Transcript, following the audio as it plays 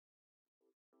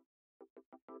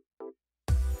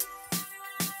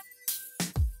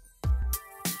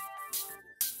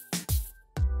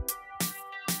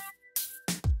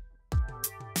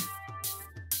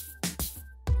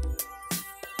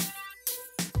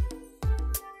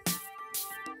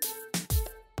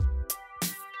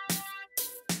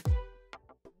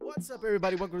What's up,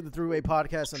 everybody? Welcome to the Throughway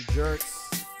Podcast. I'm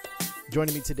Jerks.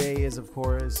 Joining me today is, of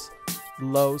course,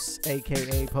 Los,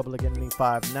 a.k.a. Public Enemy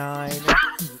 59.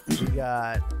 We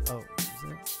got... Oh,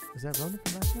 is that Ronan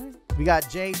from last night? We got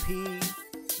JP,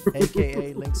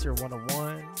 a.k.a. Linkster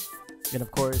 101. And, of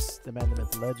course, the man, the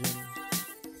myth, the legend,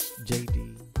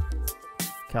 JD,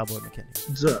 Cowboy McKinney.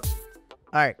 What's up?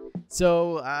 All right.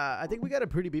 So, I think we got a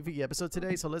pretty beefy episode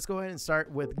today. So, let's go ahead and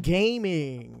start with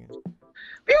gaming.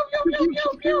 Pew, pew, pew, pew,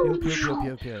 pew. Pew, pew, pew,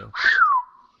 pew, pew.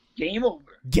 Game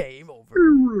over. Game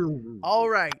over. All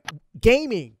right.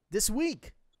 Gaming this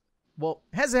week. Well,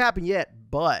 hasn't happened yet,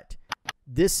 but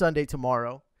this Sunday,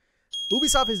 tomorrow,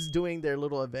 Ubisoft is doing their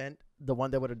little event, the one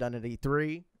that would have done at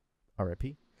E3.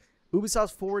 RIP.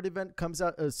 Ubisoft's Forward event comes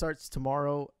out, starts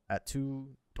tomorrow at 2.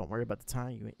 Don't worry about the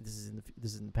time. This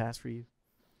is in the past for you.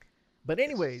 But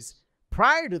anyways,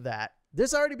 prior to that,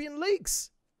 there's already been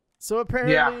leaks. So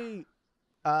apparently,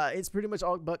 it's pretty much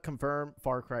all but confirmed.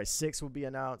 Far Cry 6 will be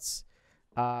announced.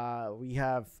 We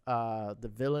have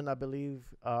the villain, I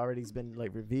believe, already has been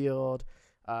revealed.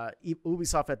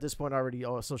 Ubisoft at this point already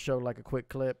also showed a quick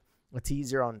clip, a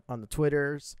teaser on the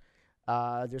Twitters.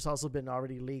 There's also been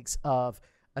already leaks of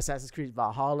Assassin's Creed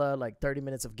Valhalla, 30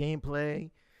 minutes of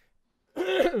gameplay.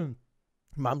 I'm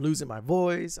losing my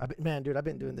voice. I've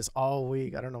been doing this all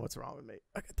week. I don't know what's wrong with me.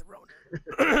 I got the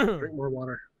Rona. Drink more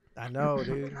water. I know,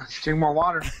 dude. Drink more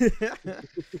water.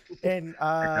 And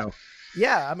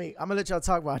yeah, I'm gonna let y'all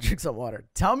talk about drink some water.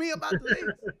 Tell me about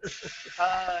the leaks.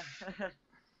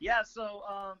 Yeah, so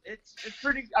it's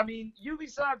pretty. I mean,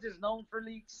 Ubisoft is known for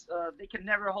leaks. They can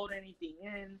never hold anything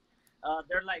in.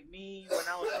 They're like me when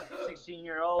I was a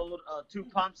 16-year-old. 2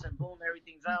 pumps and boom,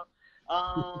 everything's out.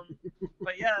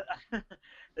 But yeah,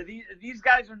 these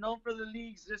guys are known for the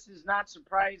leaks. This is not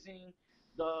surprising.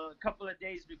 The couple of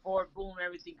days before, boom,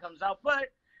 everything comes out.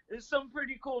 But there's some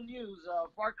pretty cool news.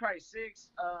 Far Cry 6,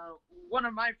 one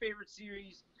of my favorite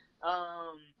series.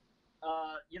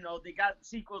 They got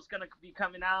sequels gonna be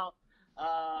coming out.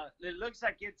 It looks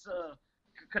like it's a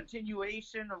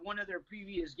continuation of one of their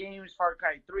previous games, Far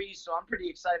Cry 3. So I'm pretty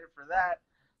excited for that.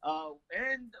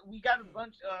 And we got a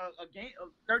bunch of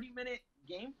 30-minute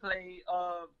gameplay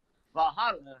of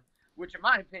Valhalla, which in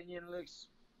my opinion looks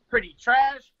pretty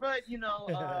trash, but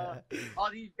all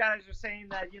these guys are saying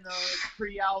that it's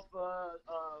pre-alpha.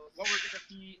 What we're gonna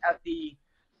see at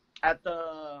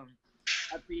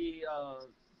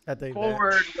the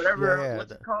Forward, whatever,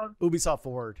 what's it called? Ubisoft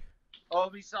Forward.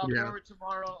 Ubisoft Forward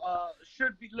tomorrow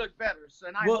should look better. So,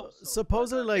 and I well, hope so.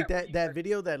 Supposedly that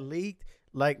video that leaked,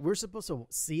 we're supposed to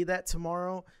see that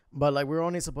tomorrow, but we're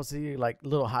only supposed to see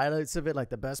little highlights of it,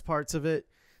 the best parts of it.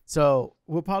 So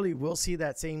we'll see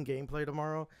that same gameplay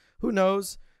tomorrow. Who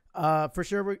knows? For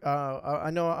sure. I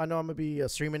know I'm gonna be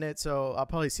streaming it, so I'll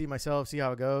probably see myself, see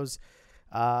how it goes.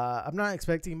 I'm not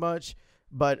expecting much,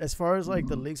 but as far as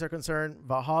the leaks are concerned,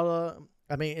 Valhalla,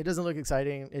 it doesn't look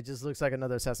exciting. It just looks like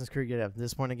another Assassin's Creed at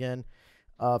this point again.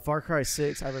 Far Cry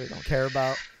 6, I really don't care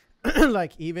about.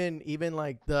 even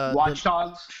the Watch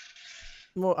Dogs.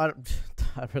 Well, I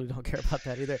really don't care about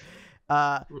that either.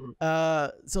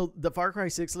 So the Far Cry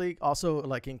 6 leak also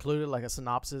included a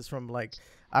synopsis from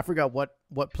I forgot what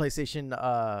PlayStation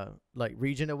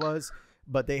region it was,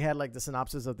 but they had the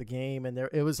synopsis of the game, and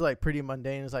it was pretty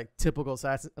mundane. It's typical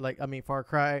Assassin, Far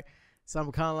Cry. So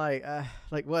I'm kind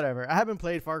of whatever. I haven't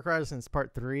played Far Cry since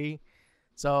Part 3,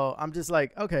 so I'm just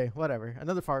okay, whatever.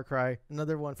 Another Far Cry,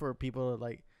 another one for people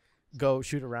to go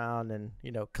shoot around and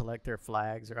collect their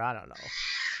flags, or I don't know.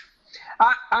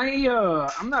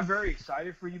 I'm not very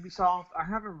excited for Ubisoft. I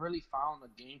haven't really found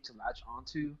a game to latch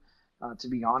onto, to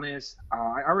be honest.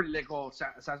 I already let go of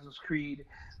Assassin's Creed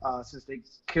since they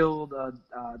killed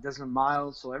Desmond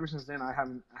Miles. So ever since then, I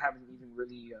haven't even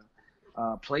really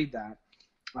played that.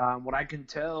 What I can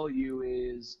tell you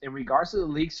is, in regards to the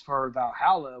leaks for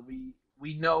Valhalla,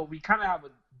 we know we kind of have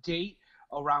a date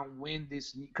around when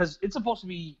this, because it's supposed to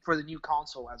be for the new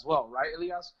console as well, right,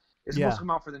 Elias? It's supposed to come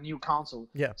out for the new console.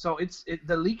 Yeah. So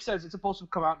the leak says it's supposed to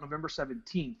come out November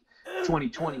 17th,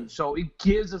 2020. So it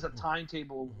gives us a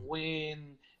timetable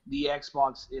when the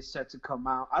Xbox is set to come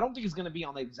out. I don't think it's going to be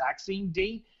on the exact same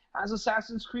date as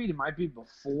Assassin's Creed. It might be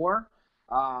before.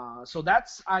 So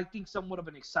that's, I think, somewhat of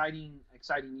an exciting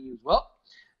news. Well,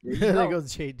 there you go. There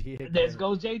goes JD. There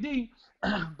goes JD.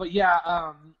 But yeah,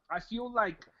 I feel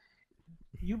like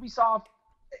Ubisoft,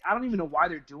 I don't even know why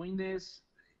they're doing this.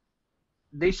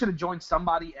 They should have joined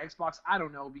somebody, Xbox. I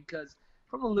don't know, because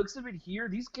from the looks of it here,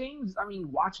 these games,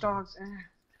 Watch Dogs,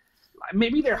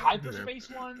 maybe their Hyperspace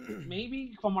one,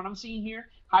 maybe, from what I'm seeing here.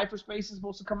 Hyperspace is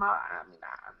supposed to come out.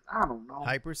 I don't know.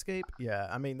 Hyperscape?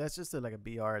 Yeah, that's just like a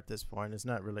BR at this point. It's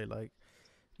not really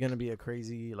gonna be a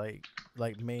crazy like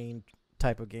main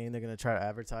type of game they're gonna try to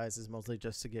advertise. Is mostly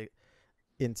just to get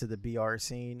into the BR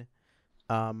scene.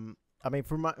 I mean,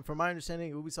 from my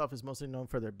understanding, Ubisoft is mostly known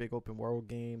for their big open world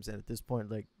games, and at this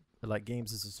point, like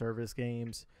games as a service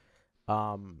games.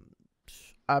 I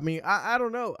mean, I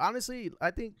don't know. Honestly,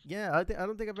 I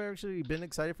don't think I've actually been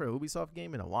excited for a Ubisoft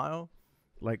game in a while.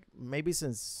 Like maybe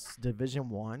since Division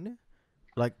 1.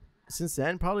 Like since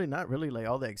then, probably not really like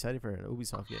all that excited for an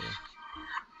Ubisoft game.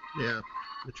 Yeah,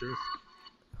 the truth.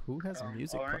 Who has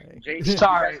music right. playing?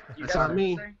 Sorry, that's not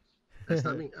me. That's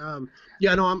not me.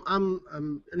 Yeah, no,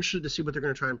 I'm interested to see what they're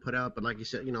going to try and put out. But like you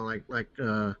said, you know, like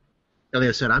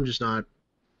Elias said, I'm just not.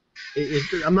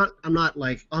 I'm not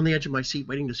like on the edge of my seat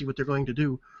waiting to see what they're going to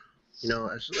do. You know,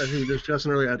 as we were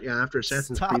discussing earlier, yeah, after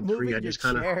Assassin's Creed 3, I just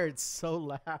kind of. It's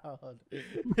so loud.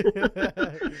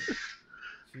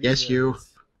 Yes, you.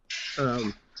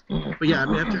 But yeah, I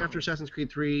mean, after Assassin's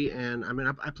Creed 3, and I mean,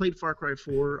 I played Far Cry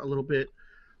 4 a little bit.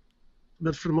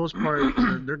 But for the most part,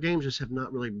 their games just have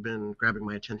not really been grabbing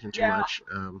my attention too much.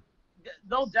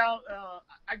 No doubt.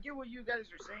 I get what you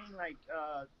guys are saying, like,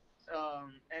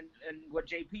 and what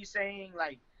JP's saying,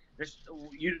 like,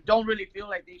 you don't really feel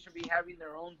like they should be having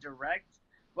their own direct.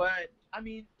 But, I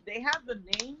mean, they have the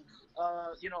names,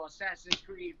 you know, Assassin's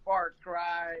Creed, Far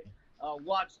Cry,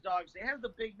 Watch Dogs. They have the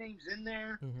big names in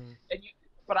there. Mm-hmm.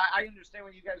 But I understand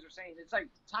what you guys are saying. It's like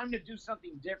time to do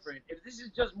something different. If this is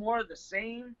just more of the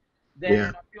same,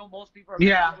 then I feel most people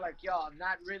are like, yo, I'm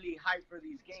not really hyped for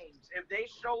these games. If they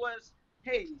show us,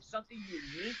 hey, something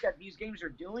unique that these games are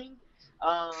doing,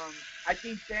 I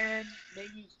think then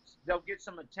maybe they'll get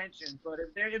some attention. But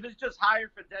if it's just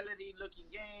higher fidelity looking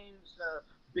games,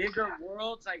 bigger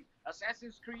worlds, like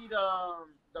Assassin's Creed,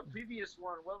 the previous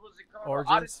one, what was it called?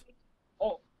 Origins. Odyssey.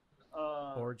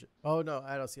 Origin. Oh no,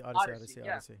 I don't see Odyssey.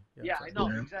 Yeah, I know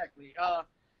exactly.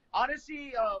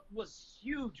 Odyssey was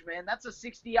huge, man. That's a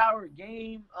 60-hour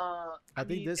game. I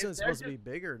think this one's supposed to be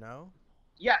bigger now.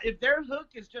 Yeah, if their hook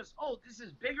is just, this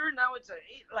is bigger now, it's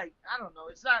like I don't know.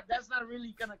 It's not. That's not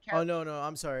really gonna count. Oh no,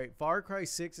 I'm sorry. Far Cry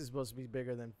 6 is supposed to be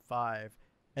bigger than 5,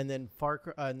 and then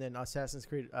and then Assassin's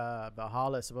Creed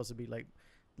Valhalla is supposed to be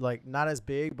like not as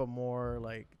big, but more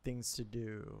like things to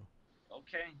do.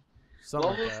 Okay.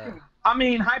 Something like that. I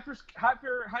mean,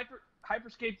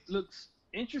 Hyperscape looks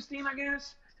interesting, I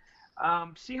guess.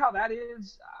 See how that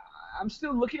is. I'm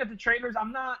still looking at the trailers.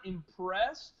 I'm not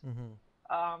impressed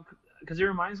because it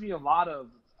reminds me a lot of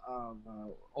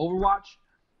Overwatch.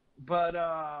 But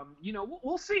you know,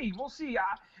 we'll see. We'll see.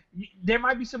 There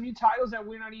might be some new titles that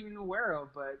we're not even aware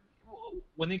of, but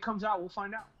when it comes out, we'll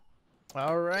find out.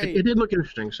 All right. It did look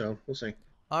interesting, so we'll see.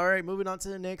 All right, moving on to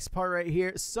the next part right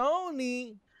here.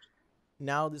 Sony.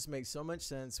 Now this makes so much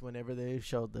sense whenever they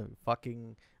showed the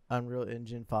fucking Unreal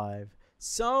Engine 5.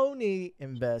 Sony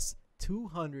invests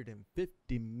 $250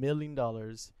 million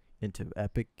into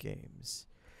Epic Games.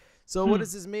 So what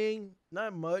does this mean?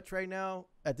 Not much right now.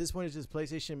 At this point, it's just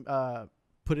PlayStation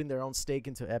putting their own stake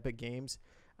into Epic Games.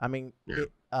 I mean,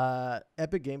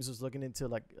 Epic Games was looking into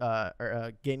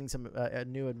gaining some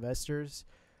new investors.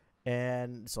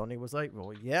 And Sony was like,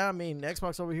 well, yeah, I mean,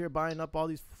 Xbox over here buying up all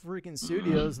these freaking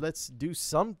studios. Let's do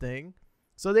something.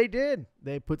 So they did.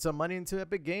 They put some money into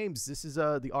Epic Games. This is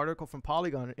the article from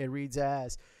Polygon. It reads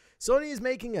as, Sony is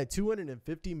making a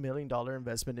 $250 million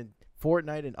investment in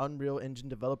Fortnite and Unreal Engine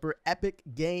developer Epic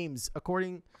Games,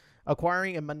 acquiring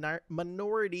a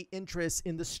minority interest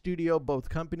in the studio, both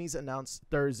companies announced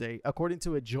Thursday. According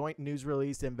to a joint news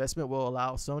release, the investment will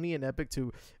allow Sony and Epic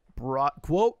to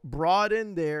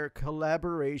broaden their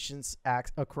collaborations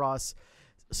across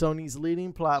Sony's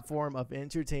leading platform of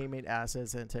entertainment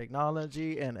assets and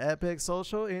technology and Epic's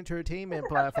social entertainment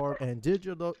platform and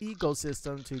digital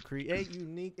ecosystem to create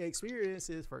unique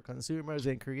experiences for consumers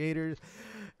and creators.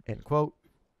 End quote.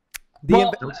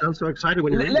 Don't sound so excited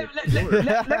when you read it. Let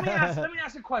me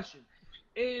ask a question.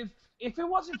 If it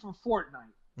wasn't for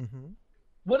Fortnite,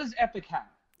 what does Epic have?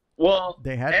 Well,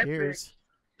 they had Gears.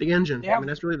 The engine. I mean,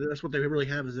 that's what they really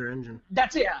have is their engine.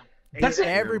 That's it. That's it.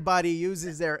 Everybody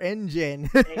uses their engine.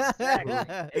 Exactly.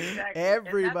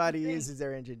 Everybody uses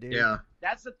their engine, dude. Yeah.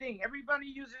 That's the thing. Everybody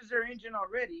uses their engine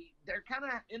already. They're kind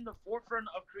of in the forefront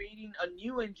of creating a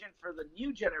new engine for the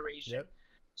new generation. Yep.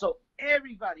 So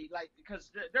everybody,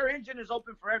 because their engine is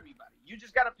open for everybody. You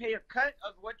just got to pay a cut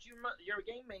of what your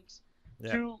game makes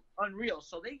to Unreal.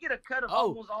 So they get a cut of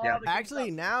almost all the games.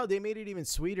 Actually, now they made it even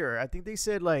sweeter. I think they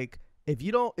said they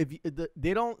don't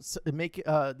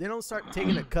start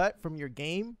taking a cut from your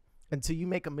game until you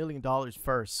make $1 million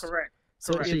first. Correct.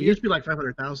 So it used to be like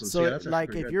 500,000. So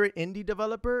if you're an indie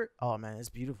developer, oh man, it's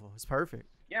beautiful. It's perfect.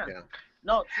 Yeah.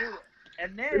 No, true.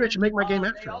 And then Maybe I should make my game they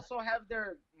after. also have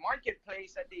their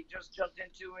marketplace that they just jumped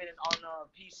into it on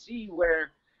PC,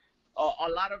 where a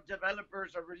lot of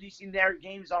developers are releasing their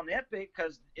games on Epic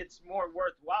because it's more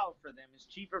worthwhile for them. It's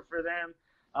cheaper for them.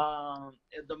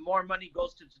 The more money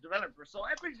goes to the developer. So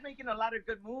Epic's making a lot of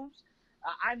good moves.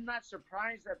 I'm not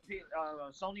surprised that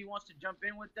Sony wants to jump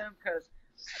in with them because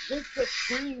this just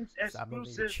screams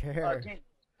exclusive game.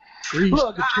 Grease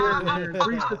Look, the chair.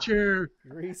 Grease the chair.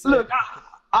 Look,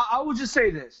 I will just say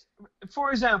this.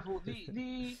 For example,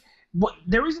 the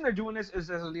reason they're doing this is,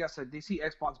 as Elias said, they see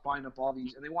Xbox buying up all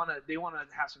these, and they want to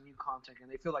have some new content,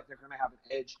 and they feel like they're going to have an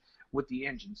edge with the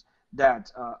engines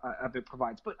that Epic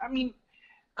provides. But I mean,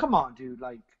 come on, dude.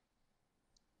 Like,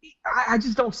 I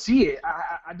just don't see it.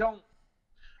 I don't.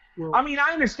 Well, I mean,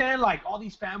 I understand like all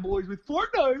these fanboys with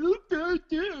Fortnite,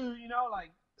 you know,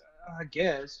 like I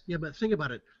guess. Yeah, but think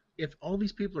about it. If all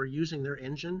these people are using their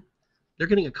engine, they're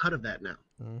getting a cut of that now.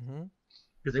 Mm-hmm.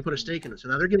 Because they put a stake in it, so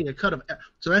now they're getting a cut of.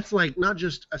 So that's like not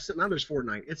just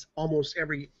Fortnite. It's almost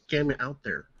every game out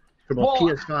there for both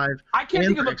PS5. I can't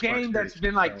think of a Xbox game that's Series.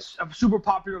 been like super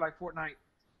popular like Fortnite,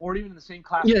 or even in the same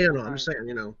class. Yeah, no, I'm just saying,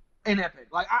 you know. And Epic,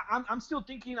 like I'm still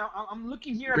thinking. I'm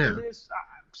looking here at the list.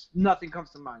 Nothing comes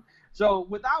to mind. So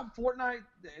without Fortnite,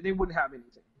 they wouldn't have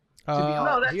anything.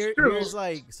 No, that's true. Here's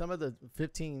like some of the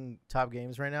 15 top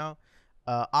games right now.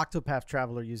 Octopath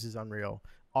Traveler uses Unreal.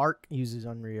 Ark uses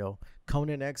Unreal.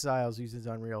 Conan Exiles uses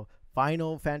Unreal.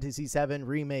 Final Fantasy VII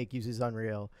Remake uses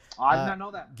Unreal. I did not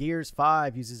know that. Gears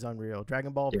 5 uses Unreal.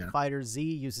 Dragon Ball Yeah. Fighter Z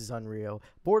uses Unreal.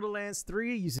 Borderlands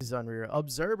 3 uses Unreal.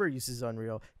 Observer uses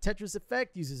Unreal. Tetris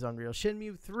Effect uses Unreal.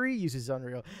 Shenmue 3 uses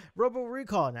Unreal. Robo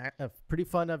Recall, a pretty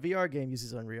fun VR game,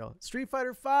 uses Unreal. Street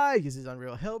Fighter 5 uses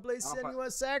Unreal. Hellblade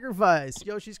Senua's Sacrifice.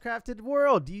 Yoshi's Crafted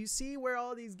World. Do you see where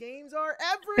all these games are?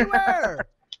 Everywhere!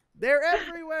 They're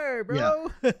everywhere,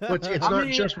 bro. Yeah. But it's not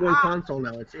just one console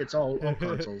now. It's all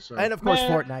consoles. So. And of course,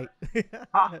 Fortnite.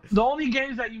 The only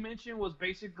games that you mentioned was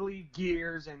basically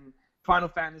Gears and Final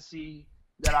Fantasy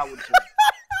that I would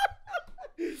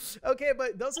play. Okay,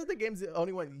 but those are the games, the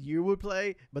only one you would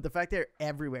play. But the fact they're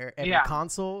everywhere, every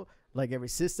console, like every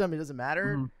system, it doesn't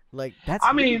matter. Mm-hmm. Like that's.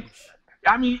 I mean,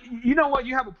 you know what?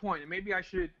 You have a point, and maybe I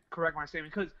should correct my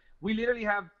statement because we literally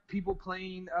have people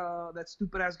playing that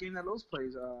stupid ass game that Los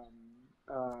plays.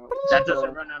 That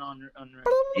doesn't run on Unreal.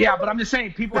 Yeah, but I'm just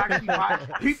saying people actually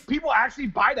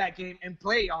buy that game and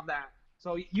play on that.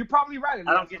 So you're probably right.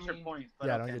 I don't get your point. But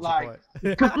yeah, I don't get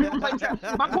your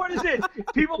point. My point is this: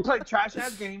 people play trash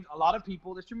ass games. A lot of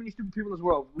people. There's too many stupid people in this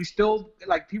world. We still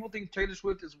people think Taylor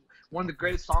Swift is one of the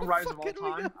greatest songwriters of all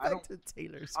time. I don't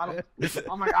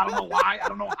know why. I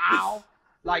don't know how.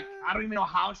 Like, I don't even know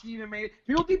how she even made it.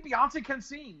 People think Beyonce can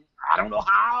sing. I don't know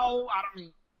how.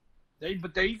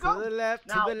 But there you go. To the left,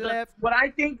 now, to the left. What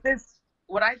I think the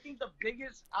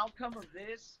biggest outcome of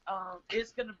this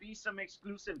is going to be some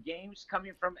exclusive games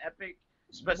coming from Epic,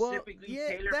 specifically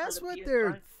tailored that's for the what PS5.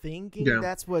 they're thinking. Yeah.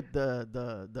 That's what the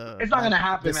it's not going to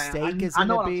happen, the man. stake is I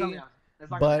know going what to I'm be. telling you.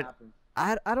 It's not going to happen.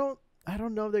 I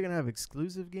don't know if they're gonna have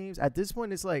exclusive games. At this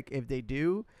point, it's like if they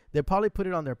do, they'll probably put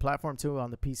it on their platform too on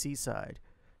the PC side.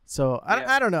 So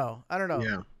I don't know.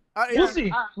 Yeah. We'll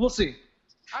see. We'll see.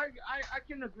 I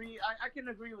can agree. I can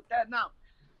agree with that. Now,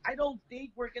 I don't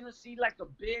think we're gonna see like a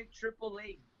big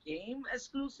AAA game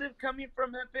exclusive coming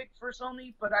from Epic for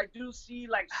Sony, but I do see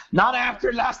like not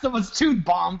after Last of Us 2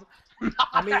 bombed.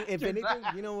 I mean, if anything,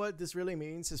 you know what this really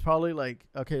means is probably like,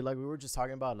 okay, like we were just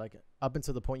talking about, like up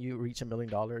until the point you reach $1 million,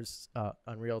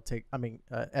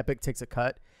 Epic takes a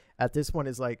cut. At this point,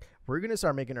 is like we're gonna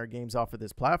start making our games off of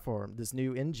this platform, this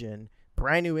new engine,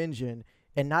 brand new engine,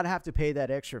 and not have to pay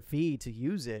that extra fee to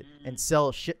use it and sell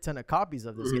a shit ton of copies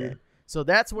of this game. So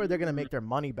that's where they're gonna make their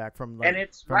money back from, like, and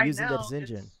it's from right using now, this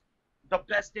engine. It's the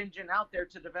best engine out there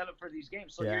to develop for these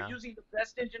games. So you're using the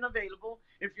best engine available.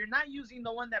 If you're not using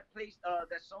the one that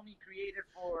that Sony created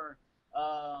for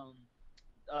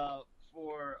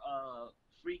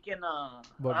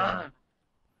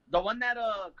the one that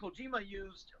Kojima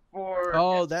used for.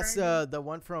 Oh, that's the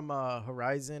one from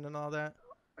Horizon and all that.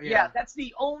 Yeah, that's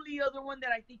the only other one that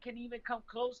I think can even come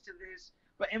close to this.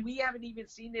 And we haven't even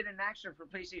seen it in action for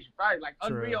PlayStation 5. Like,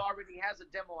 True. Unreal already has a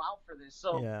demo out for this.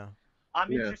 So yeah.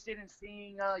 I'm interested in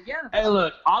seeing, Hey,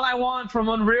 look, all I want from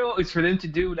Unreal is for them to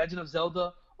do Legend of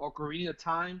Zelda or Ocarina of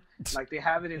Time, like they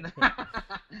have it in, they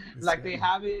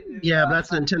have it. Yeah, but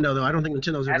that's Nintendo, though. I don't think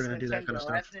Nintendo's ever going to do that kind of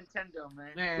stuff. That's Nintendo, man.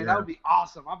 Man, that would be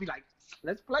awesome. I'll be like,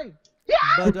 let's play. Yeah.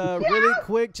 But really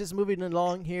quick, just moving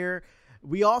along here,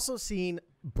 we also seen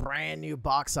brand new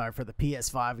box art for the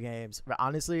PS5 games. But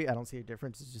honestly, I don't see a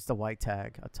difference. It's just a white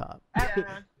tag up top.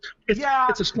 Yeah.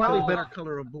 It's a slightly better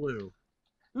color of blue.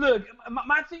 Look,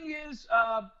 my thing is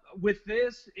with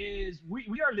this is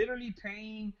we are literally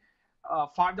paying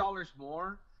 $5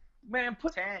 more. Man,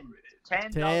 put $10.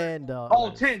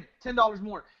 oh $10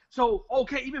 more. So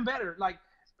okay, even better. Like,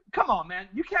 come on, man,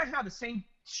 you can't have the same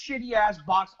shitty ass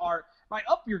box art. Like,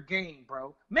 up your game,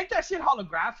 bro. Make that shit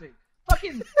holographic.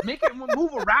 Fucking make it move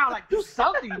around. Like, do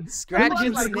something. Scratch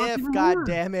and like, sniff, god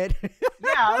damn it.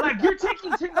 Yeah, like you're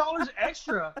taking $10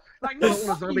 extra. Like, I no, don't want a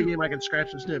fuck zombie you. game I can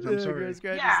scratch and sniff. I'm sorry.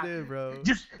 Scratch Yeah. and sniff, bro.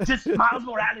 Just Miles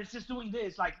Morales just doing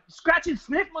this, like scratch and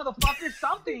sniff, motherfucker,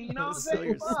 something. You know what I'm Smell saying?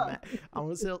 your Fuck.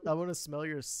 I want to smell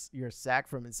your sack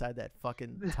from inside that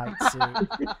fucking tight suit.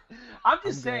 I'm just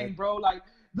I'm saying, good. bro. Like,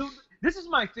 this is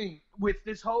my thing with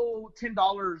this whole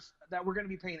 $10 that we're gonna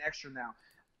be paying extra now.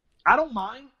 I don't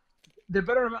mind. There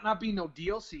better not be no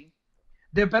DLC.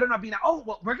 There better not be oh,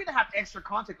 well, we're gonna have extra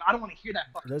content. I don't want to hear that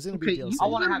fucking. There's gonna Okay, be DLC. I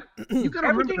want to have You gotta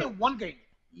everything remember, in one game.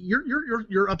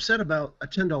 you're upset about a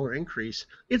 $10 increase.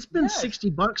 It's been Yes.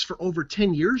 $60 for over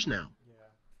 10 years now.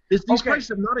 These Okay. prices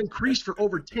have not increased for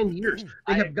over 10 years.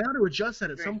 They have got to adjust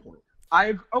that at some point. Okay.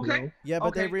 You know? Yeah, but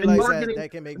Okay. they And realize you are that getting- they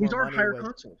can make These more are money higher with.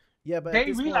 consoles. Yeah, but They at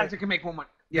this realize point, they can make more money.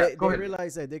 Yeah, they go ahead.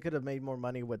 realize that they could have made more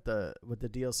money with the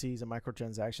DLCs and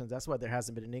microtransactions. That's why there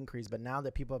hasn't been an increase. But now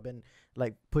that people have been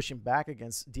like pushing back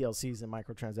against DLCs and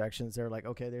microtransactions, they're like,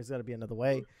 okay, there's got to be another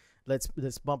way. Let's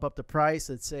bump up the price.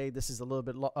 Let's say this is a little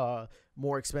bit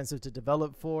more expensive to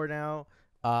develop for now.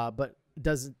 But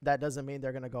that doesn't mean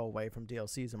they're gonna go away from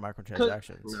DLCs and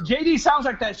microtransactions. No. JD sounds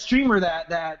like that streamer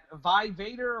that Vi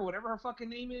Vader or whatever her fucking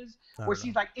name is, I where don't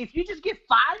she's know. like, if you just get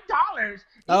 $5,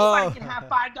 Oh. anybody can have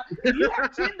 $5. If you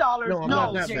have $10, No, I'm no,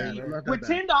 not that bad. JD. I'm not that With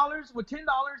bad.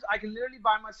 $10, I can literally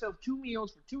buy myself 2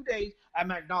 meals for 2 days at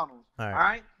McDonald's. All All right.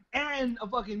 right, and a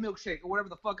fucking milkshake or whatever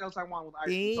the fuck else I want with ice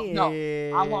cream. So,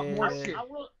 no, I want more Yeah. shit. I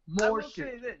will More say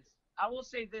shit. this. I will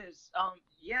say this.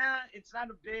 Yeah, it's not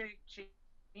a big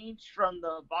change from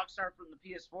the box art from the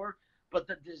PS4, but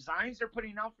the designs they're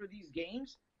putting out for these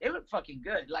games, they look fucking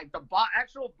good. Like the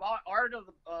actual art of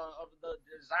the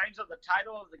designs of the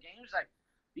title of the games, like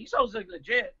these hoes look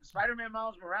legit. Spider-Man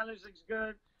Miles Morales looks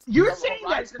good. You're The saying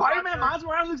that Horizon Spider-Man box art- Miles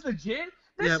Morales looks legit?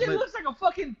 This Yeah, shit but- looks like a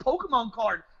fucking Pokemon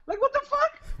card. Like, what the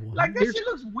fuck? Like, that Here's- shit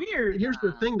looks weird. Here's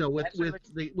the thing, though, with That's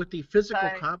what the physical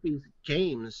Sorry. copies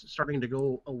games starting to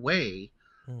go away,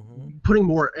 Mhm. putting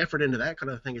more effort into that kind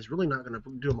of thing is really not going to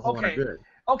do them a whole lot of Okay. good.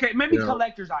 Okay, maybe You know.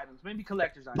 collector's items. Maybe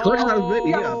collector's items. Collector's items, maybe,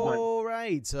 yeah, but- All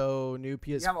right. So new have a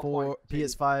PS4, point, maybe.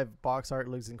 PS5 box art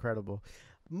looks incredible.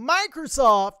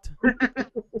 Microsoft.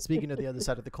 Speaking of the other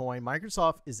side of the coin,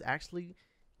 Microsoft is actually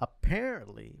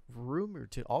apparently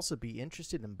rumored to also be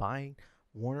interested in buying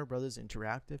Warner Brothers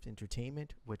Interactive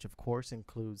Entertainment, which of course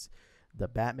includes the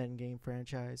Batman game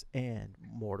franchise and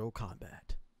Mortal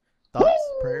Kombat. Thoughts,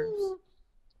 prayers,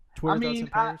 Twitter thoughts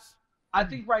and prayers. I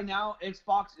think right now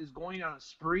Xbox is going on a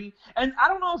spree. And I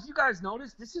don't know if you guys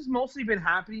noticed, this has mostly been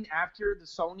happening after the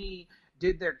Sony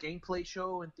did their gameplay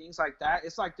show and things like that.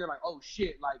 It's like they're like, oh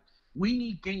shit, like we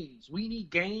need games. We need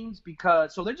games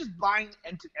because so they're just buying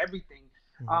into everything.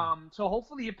 So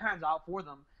hopefully it pans out for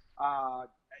them.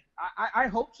 I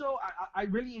hope so. I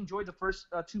really enjoyed the first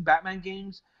 2 Batman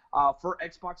games for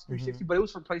Xbox 360, but it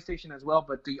was for PlayStation as well.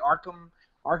 But the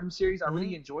Arkham series, I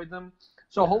really enjoyed them.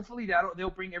 So hopefully they'll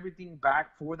bring everything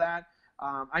back for that.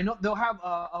 I know they'll have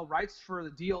rights for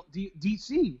the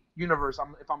DC universe.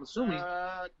 If I'm assuming.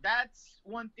 That's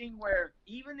one thing where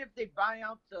even if they buy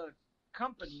out the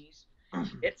companies,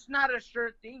 it's not a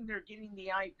sure thing they're getting the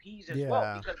IPs as well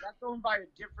Yeah. because that's owned by a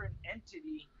different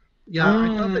entity. Yeah,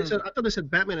 I thought they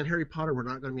said Batman and Harry Potter were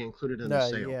not going to be included in the No,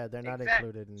 sale. yeah, they're not Exactly.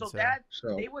 included in So the that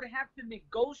So- they would have to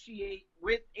negotiate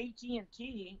with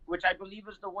AT&T, which I believe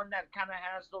is the one that kind of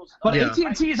has those. But Yeah.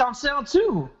 AT&T is on sale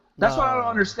too. That's what I don't No.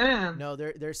 understand. No,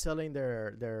 they're selling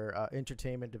their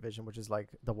entertainment division, which is like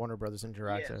the Warner Brothers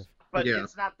Interactive. Yes, but Yeah.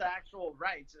 it's not the actual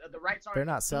rights. The rights aren't. They're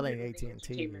not selling included in the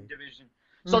AT&T. entertainment division.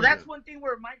 So that's one thing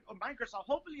where Microsoft,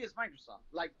 hopefully it's Microsoft.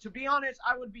 Like, to be honest,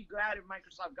 I would be glad if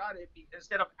Microsoft got it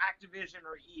instead of Activision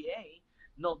or EA,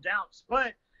 no doubts.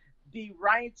 But the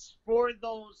rights for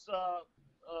those,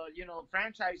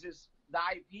 franchises, the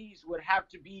IPs would have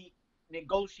to be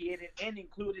negotiated and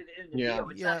included in the Yeah. deal.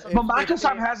 It's Yeah, not But something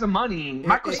Microsoft that- has the money. If-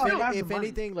 Microsoft if, has if the money.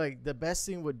 anything, like the best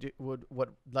thing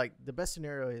the best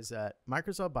scenario is that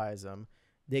Microsoft buys them,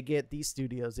 they get these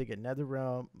studios, they get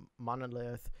NetherRealm,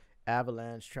 Monolith,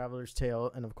 Avalanche, Traveler's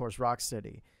Tale, and of course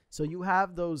Rocksteady. So you'll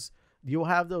have those you'll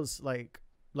have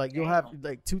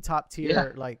like 2 top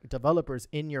tier like developers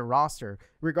in your roster.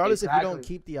 Regardless if you don't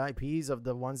Exactly. keep the IPs of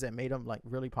the ones that made them like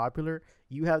really popular,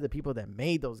 you have the people that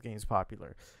made those games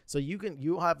popular. So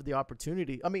you'll have the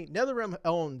opportunity. I mean, NetherRealm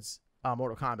owns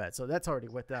Mortal Kombat, so that's already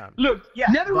with them. Look, Yeah,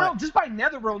 NetherRealm, just by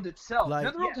NetherRealm itself, Like-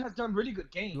 NetherRealm has done really good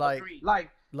games. Like- Agreed.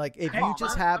 Like if Come you on,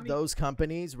 just man. have I mean- those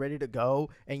companies ready to go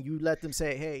and you let them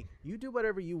say, hey, you do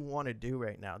whatever you want to do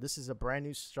right now. This is a brand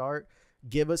new start.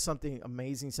 Give us something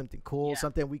amazing, something cool, Yeah.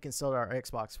 something we can sell our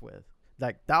Xbox with.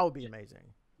 Like that would be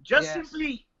amazing. just Yes.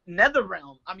 simply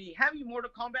NetherRealm. I mean, having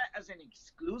Mortal Kombat as an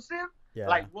exclusive, Yeah.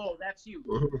 like, whoa, that's huge.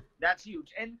 That's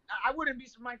huge. And I wouldn't be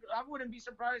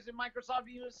surprised if Microsoft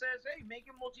even says, hey, make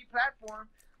it multi-platform.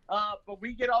 But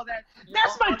we get all that.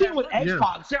 That's my all thing that with money.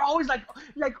 Xbox. They're always like,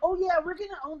 oh yeah, we're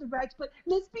gonna own the rights, but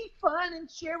let's be fun and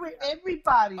share with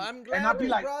everybody. I'm glad and I'll be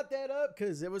we like, brought that up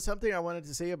because it was something I wanted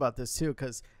to say about this too.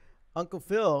 Because Uncle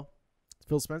Phil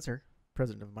Spencer,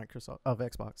 president of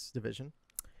Xbox division,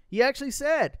 he actually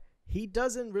said he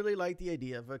doesn't really like the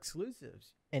idea of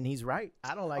exclusives, and he's right.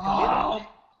 I don't like them either.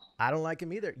 I don't like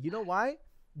them either. You know why?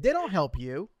 They don't help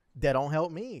you. They don't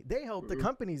help me. They help the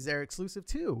companies they're exclusive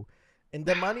to. And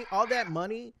the money, all that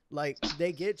money, like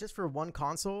they get just for one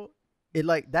console, it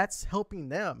like that's helping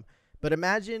them. But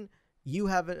imagine you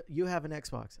have an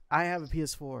Xbox, I have a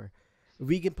PS4.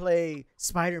 We can play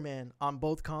Spider-Man on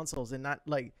both consoles and not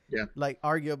like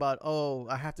argue about, oh,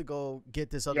 I have to go get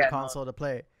this other console to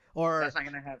play. Or That's not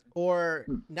gonna happen. or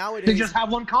nowadays they just have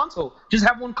one console. Just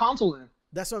have one console then.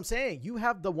 that's what I'm saying. You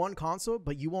have the one console,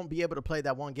 but you won't be able to play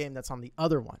that one game that's on the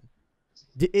other one.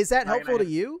 Is that helpful to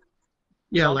you?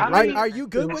 Yeah, like I mean, Are you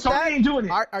good with Sony that? ain't doing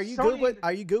it. Are you Sony good with ain't-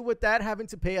 Are you good with that? Having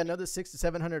to pay another $600 to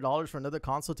 $700 for another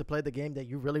console to play the game that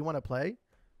you really want to play?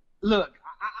 Look,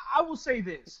 I will say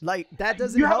this. Like that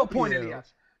doesn't You have a help point, you.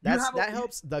 Elias. That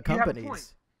helps the you have a point.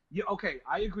 companies. Yeah, okay,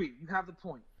 I agree. You have the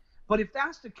point. But if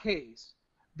that's the case,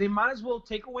 they might as well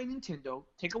take away Nintendo,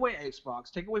 take away Xbox,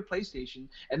 take away PlayStation,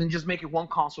 and then just make it one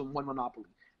console and one monopoly.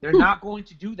 They're not going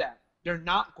to do that. They're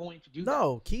not going to do that.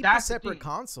 No, keep That's the the separate thing.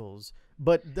 consoles,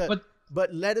 but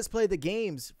let us play the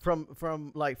games from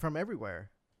everywhere.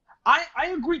 I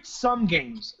agree. Some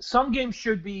games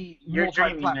should be You're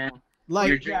dreaming, multi-platform. man.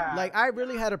 Like Yeah. like I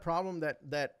really had a problem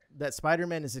that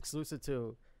Spider-Man is exclusive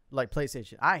to like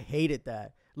PlayStation. I hated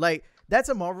that. Like that's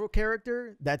a Marvel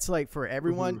character that's like for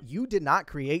everyone. You did not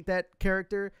create that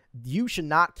character. You should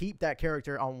not keep that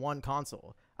character on one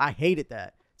console. I hated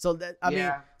that. So that I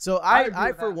mean, so I agree I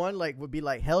with for that. one like would be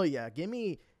like, hell yeah,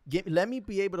 let me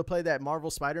be able to play that Marvel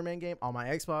Spider-Man game on my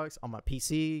Xbox, on my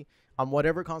PC, on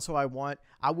whatever console I want.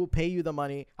 I will pay you the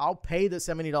money. I'll pay the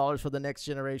 $70 for the next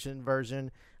generation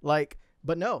version. Like,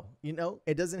 but no,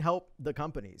 it doesn't help the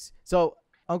companies. So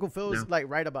Uncle Phil's like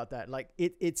right about that. Like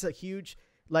it's a huge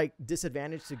like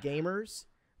disadvantage to gamers,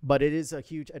 but it is a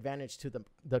huge advantage to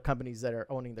the companies that are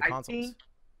owning the consoles.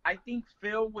 I think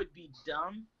Phil would be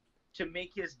dumb to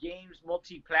make his games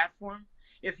multi-platform.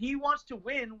 If he wants to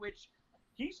win, which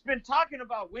he's been talking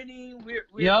about winning,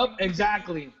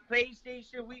 Exactly.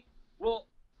 PlayStation,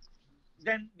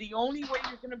 then the only way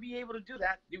you're going to be able to do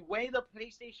that, the way the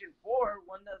PlayStation 4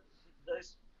 won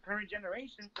this current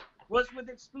generation, was with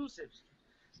exclusives.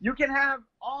 You can have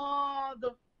all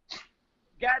the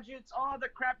gadgets, all the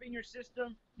crap in your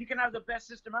system. You can have the best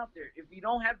system out there. If you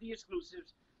don't have the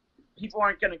exclusives, people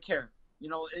aren't going to care.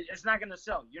 It's not going to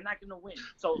sell. You're not going to win.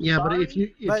 So yeah, but if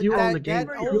you own the game,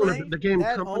 that if you own the game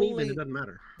that company, only- then it doesn't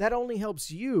matter. That only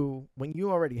helps you when you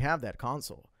already have that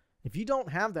console. If you don't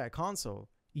have that console,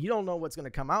 you don't know what's going to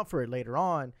come out for it later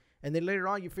on. And then later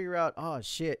on you figure out, oh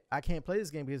shit, I can't play this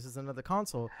game because it's another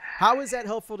console. How is that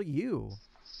helpful to you?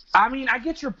 I mean, I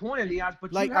get your point, Elias,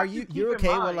 but Like, you have to keep you're in okay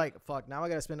mind, with like, fuck, now I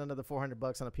got to spend another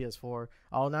 $400 on a PS4.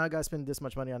 Oh, now I got to spend this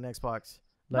much money on Xbox.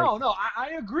 Like, no,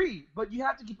 I agree, but you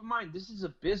have to keep in mind this is a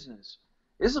business.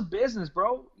 It's a business,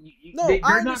 bro.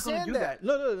 I understand that.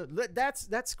 Look,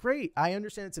 that's great. I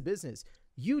understand it's a business.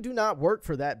 You do not work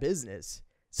for that business.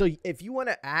 So if you want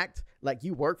to act like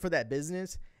you work for that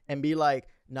business and be like,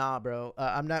 nah, bro,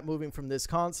 I'm not moving from this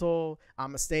console. I'm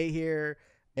gonna stay here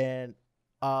and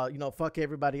fuck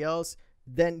everybody else.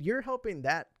 Then you're helping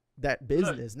that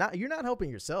business. You're not helping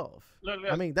yourself. Look,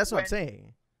 I mean, that's what I'm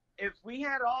saying. If we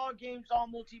had all games all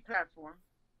multi-platform,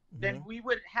 then we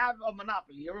would have a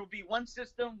monopoly. There would be one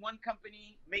system, one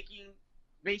company making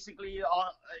basically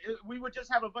we would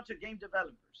just have a bunch of game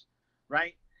developers,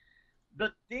 right?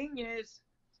 The thing is,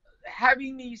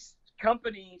 having these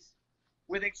companies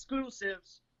with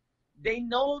exclusives, they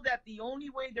know that the only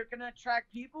way they're going to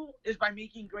attract people is by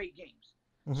making great games.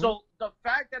 So the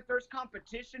fact that there's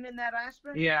competition in that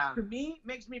aspect, to me,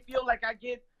 makes me feel like I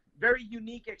get very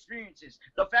unique experiences.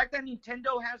 The fact that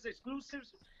Nintendo has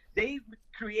exclusives, they've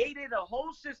created a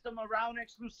whole system around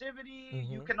exclusivity.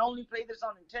 You can only play this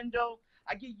on Nintendo.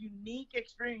 I get unique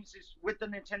experiences with the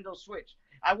Nintendo Switch.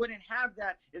 I wouldn't have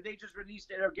that if they just released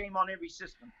their game on every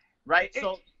system, right?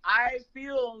 So I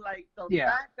feel like the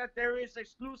fact that there is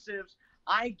exclusives,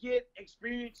 I get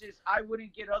experiences I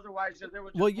wouldn't get otherwise if there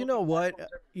was. Well, you know what?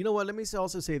 Let me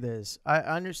also say this. I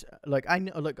understand. Like I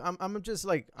know. Like I'm just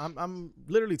like I'm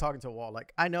literally talking to a wall.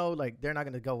 Like I know. Like they're not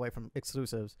gonna go away from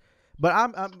exclusives, but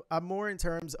I'm more in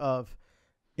terms of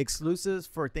exclusives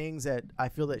for things that I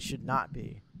feel that should not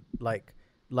be. Like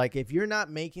if you're not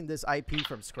making this IP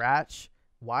from scratch,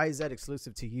 why is that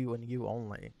exclusive to you and you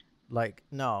only? Like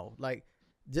no. Like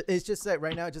it's just that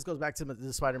right now it just goes back to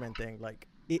the Spider-Man thing. Like.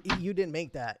 You didn't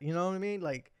make that, you know what I mean?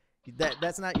 Like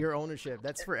that's not your ownership.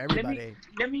 That's for everybody.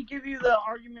 Let me give you the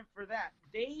argument for that.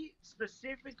 They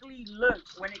specifically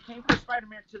looked when it came to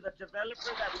Spider-Man to the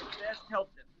developer that would best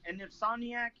help them, and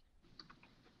Insomniac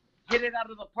hit it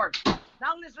out of the park.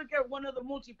 Now let's look at one of the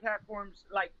multi-platforms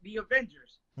like the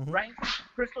Avengers, right?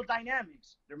 Crystal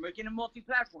Dynamics. They're making a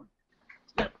multi-platform.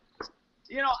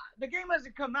 You know, the game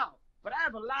hasn't come out, but I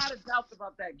have a lot of doubts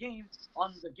about that game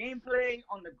on the gameplay,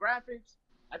 on the graphics.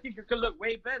 I think it could look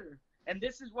way better. And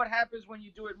this is what happens when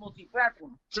you do it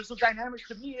multi-platform. Crystal Dynamics,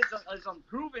 to me, is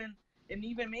unproven in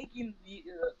even making the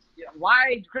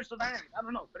why Crystal Dynamics. I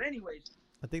don't know. But anyways.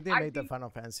 I think they made the Final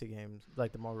Fantasy games,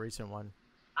 like the more recent one.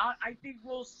 I think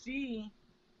we'll see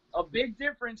a big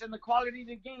difference in the quality of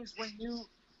the games when you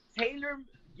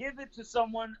give it to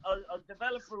someone, a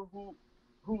developer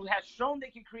who has shown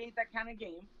they can create that kind of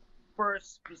game for a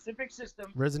specific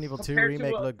system. Resident Evil 2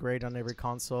 remake looked great on every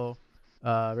console.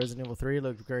 Resident Evil 3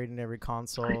 looked great in every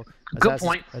console. Good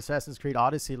point. Assassin's Creed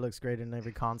Odyssey looks great in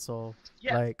every console.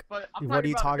 Yeah, like, but what are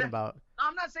you talking about?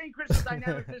 I'm not saying Crystal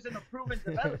Dynamics isn't a proven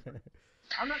developer.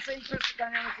 I'm not saying Crystal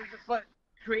Dynamics isn't, but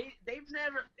they've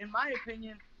never, in my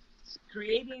opinion,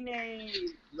 creating a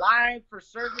live for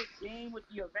service game with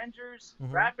the Avengers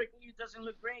graphically it doesn't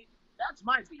look great. That's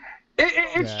my beat.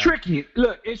 It's tricky.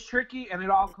 Look, it's tricky, and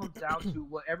it all comes down to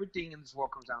what everything in this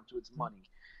world comes down to. It's money.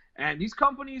 And these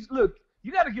companies, look,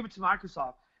 you got to give it to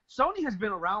Microsoft. Sony has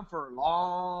been around for a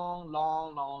long,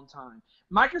 long, long time.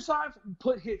 Microsoft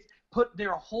put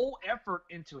their whole effort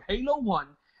into Halo 1,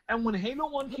 and when Halo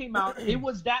 1 came out, it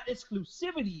was that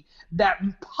exclusivity that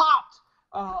popped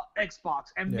Xbox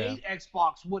and made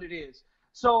Xbox what it is.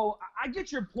 So I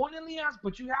get your point, Elias,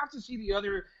 but you have to see the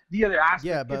other aspect.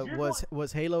 Yeah, but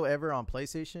was Halo ever on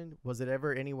PlayStation? Was it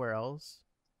ever anywhere else?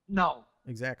 No.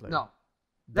 Exactly. No.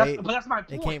 But that's my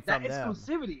point. It came from that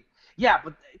exclusivity. Them. Yeah,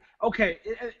 but okay,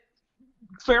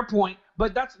 fair point.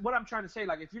 But that's what I'm trying to say.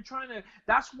 Like, if you're trying to,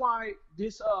 that's why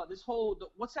this whole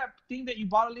what's that thing that you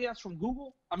bought, Elias, from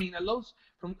Google? I mean,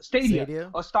 from Stadia.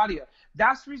 Or Stadia.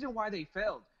 That's the reason why they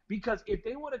failed. Because if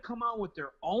they would have come out with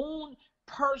their own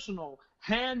personal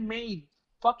handmade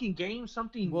fucking game,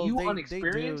 something new,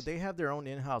 unexperienced. They have their own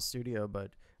in-house studio,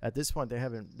 but at this point they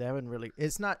haven't really.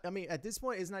 It's not. I mean, at this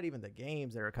point, it's not even the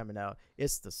games that are coming out.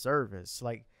 It's the service.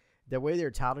 Like the way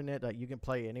they're touting it, like you can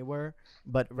play anywhere.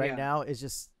 But right now, it's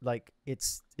just like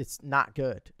it's not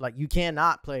good. Like you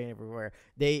cannot play everywhere.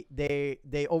 They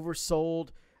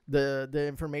oversold the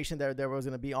information that there was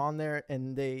going to be on there,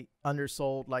 and they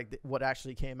undersold like what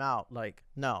actually came out. Like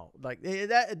no, like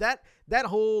that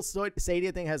whole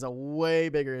Stadia thing has a way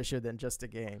bigger issue than just the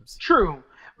games. True,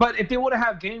 but if they would have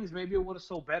had games, maybe it would have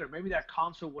sold better. Maybe that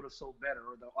console would have sold better,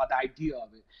 or the idea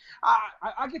of it.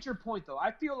 I get your point though.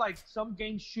 I feel like some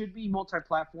games should be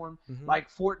multi-platform,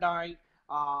 like Fortnite,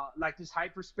 like this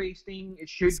hyperspace thing. It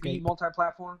should be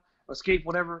multi-platform. Escape,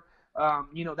 whatever.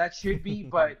 That should be,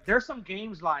 but there's some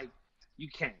games like you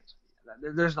can't.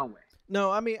 There's no way. No,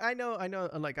 I mean, I know,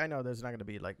 there's not going to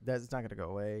be like, that's not going to go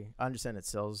away. I understand it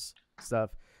sells stuff.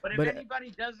 But if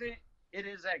anybody does it, it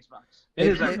is Xbox.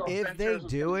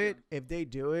 If they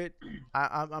do it,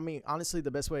 I mean, honestly,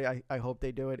 the best way I hope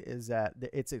they do it is that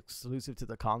it's exclusive to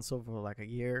the console for like a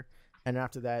year. And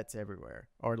after that, it's everywhere.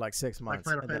 Or like 6 months.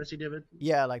 Like Final Fantasy did it?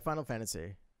 Yeah, like Final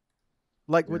Fantasy.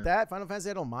 Like with that, Final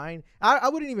Fantasy, I don't mind. I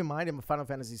wouldn't even mind if Final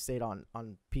Fantasy stayed on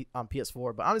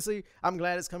PS4. But honestly, I'm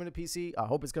glad it's coming to PC. I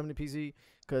hope it's coming to PC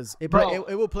because it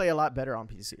will play a lot better on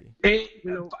PC.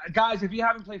 Guys, if you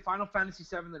haven't played Final Fantasy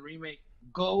VII the remake,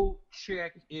 go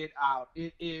check it out.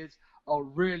 It is a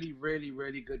really, really,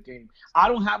 really good game. I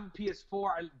don't have a PS4.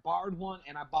 I borrowed one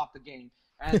and I bought the game,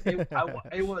 and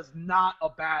it was not a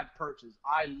bad purchase.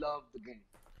 I love the game.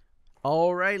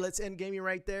 All right, let's end gaming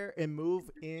right there and move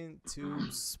into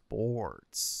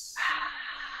sports.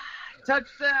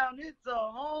 Touchdown, it's a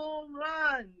home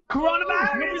run.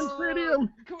 Coronavirus.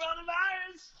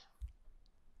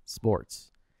 Sports.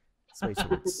 Space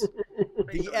sports.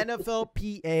 The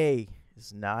NFLPA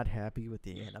is not happy with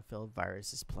the NFL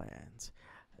virus's plans.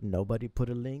 Nobody put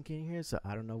a link in here, so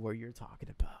I don't know what you're talking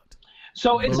about.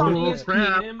 So it's on Oh,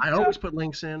 crap. ESPN. I always put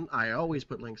links in.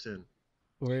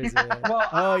 Where is it? Well,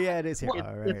 Oh, yeah, it is here. well,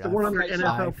 All right. It's the one under Okay, so-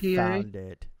 I NFLPA. found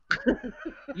it.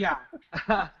 Yeah.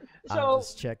 I'm So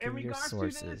just checking in your regards to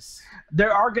sources. this,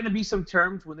 there are going to be some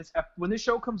terms when this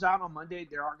show comes out on Monday.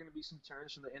 There are going to be some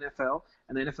terms from the NFL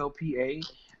and the NFLPA.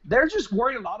 They're just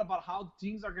worried a lot about how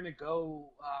things are going to go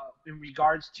in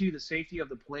regards to the safety of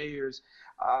the players.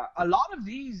 A lot of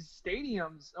these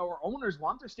stadiums or owners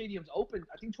want their stadiums open.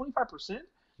 I think 25%.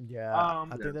 Yeah, I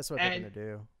think that's what they're and- going to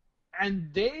do.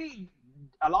 And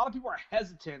a lot of people are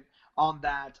hesitant on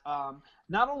that.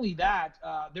 Not only that,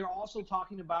 they're also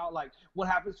talking about like what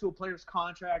happens to a player's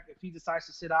contract if he decides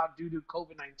to sit out due to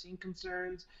COVID-19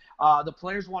 concerns. The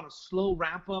players want a slow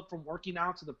ramp up from working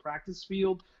out to the practice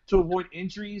field to avoid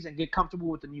injuries and get comfortable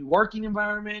with the new working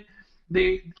environment.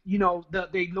 They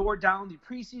lowered down the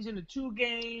preseason to 2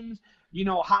 games.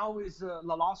 How is the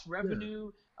lost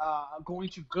revenue going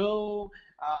to go?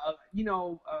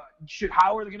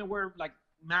 How are they going to wear like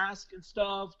masks and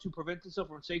stuff to prevent themselves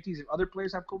from safeties if other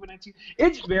players have COVID-19?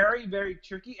 It's very, very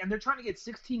tricky, and they're trying to get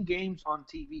 16 games on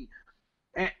TV,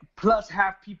 and plus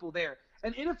have people there.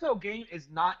 An NFL game is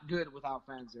not good without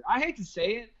fans there. I hate to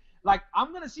say it. Like, I'm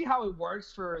going to see how it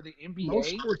works for the NBA. Most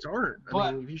sports aren't.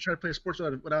 But- if you try to play sports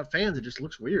without fans, it just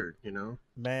looks weird,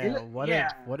 Man,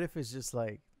 yeah. what if it's just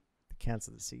like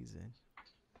cancel the season?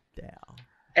 Damn.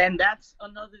 And that's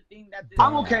another thing that this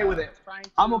I'm okay with it. is trying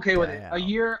to- I'm okay with it. Damn. A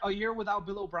year without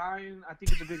Bill O'Brien, I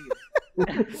think it's a good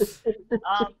year.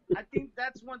 I think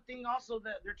that's one thing also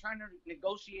that they're trying to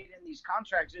negotiate in these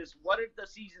contracts is what if the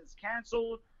season's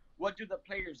canceled? What do the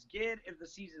players get if the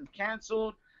season's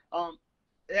canceled?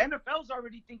 The NFL's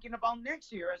already thinking about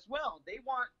next year as well. They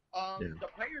want the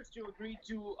players to agree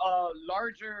to a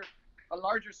larger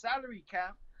salary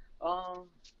cap.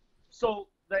 So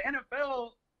the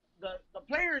NFL, the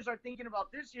players are thinking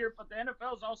about this year, but the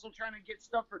NFL is also trying to get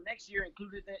stuff for next year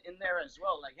included in there as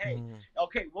well. Like, hey,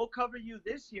 okay, we'll cover you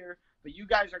this year, but you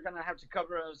guys are gonna have to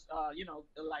cover us.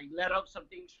 Like let up some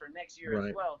things for next year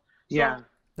as well. So, Yeah.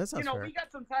 That sounds fair. we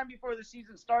got some time before the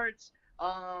season starts.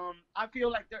 I feel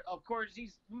like of course,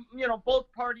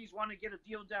 both parties want to get a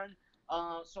deal done.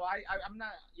 So I'm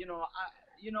not,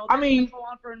 I mean, go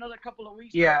on for another couple of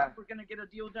weeks. Yeah. If we're gonna get a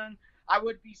deal done. I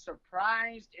would be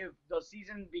surprised if the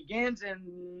season begins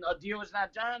and a deal is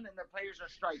not done and the players are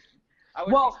striking.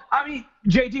 I mean,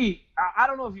 JD, I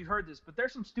don't know if you've heard this, but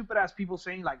there's some stupid ass people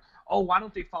saying like, oh, why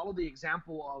don't they follow the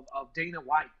example of Dana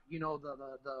White?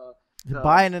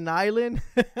 Buying an island?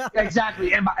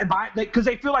 Exactly, and because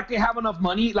they feel like they have enough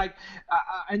money. Like,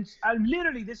 and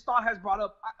literally, this thought has brought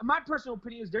up. My personal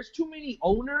opinion is there's too many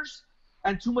owners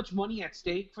and too much money at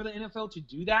stake for the NFL to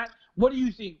do that. What do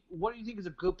you think? What do you think is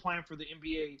a good plan for the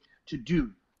NBA to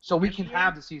do so we can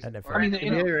have the season? NFL. I mean, the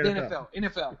NBA or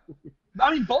NFL. I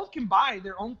mean, both can buy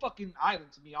their own fucking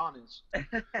island, to be honest.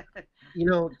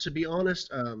 To be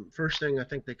honest, first thing I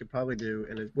think they could probably do,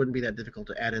 and it wouldn't be that difficult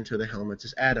to add into the helmets,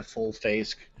 is add a full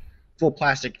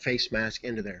plastic face mask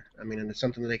into there. I mean, and it's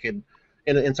something that they could,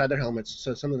 inside their helmets,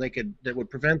 so something that would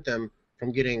prevent them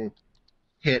from getting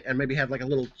hit, and maybe have like a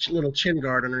little chin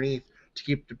guard underneath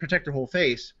to protect their whole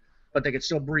face, but they could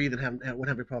still breathe and wouldn't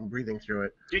have a problem breathing through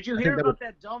it. Did you hear about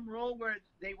that dumb rule where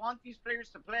they want these players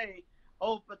to play?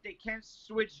 Oh, but they can't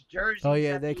switch jerseys. Oh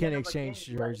yeah, at they the can end of a exchange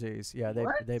game. jerseys. Yeah,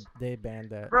 What? they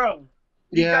banned that. Bro,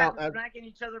 you Yeah, guys are smacking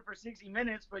each other for 60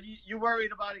 minutes, but you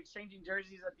worried about exchanging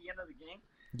jerseys at the end of the game?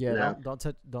 Yeah, No.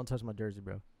 don't touch my jersey,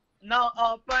 bro. No,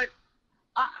 but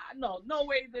no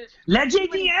way that Let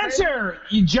JD answer,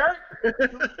 you jerk.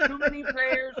 too many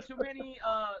players, too many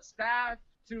staff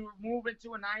to move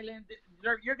into an island.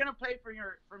 You're gonna play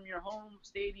from your home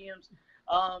stadiums.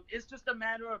 It's just a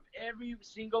matter of every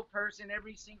single person,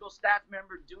 every single staff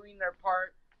member doing their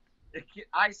part.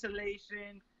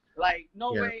 Isolation, like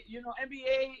way.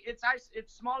 NBA,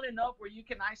 it's small enough where you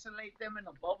can isolate them in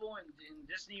a bubble in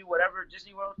Disney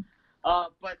World.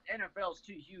 But NFL is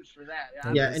too huge for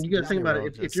that. Yeah, and you got to think about it.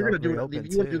 Disney If you're going to World do it,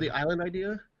 just if you want to do opened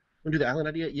the island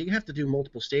idea, you have to do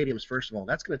multiple stadiums first of all.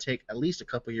 That's going to take at least a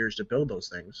couple years to build those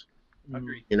things.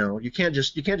 Agreed. You can't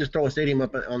just throw a stadium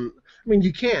up on. I mean,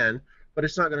 you can, but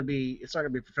it's not going to be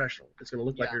professional. It's going to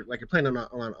look like you're playing on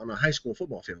a high school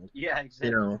football field. Yeah,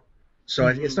 exactly. So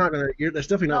it's not going to. That's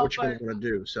definitely not what you're going to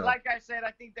do. So. Like I said,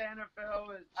 I think the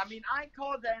NFL is. I mean, I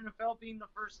called the NFL being the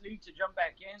first league to jump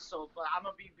back in. But I'm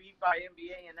gonna be beat by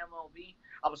NBA and MLB.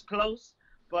 I was close,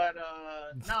 but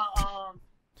no.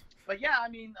 But yeah, I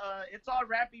mean, it's all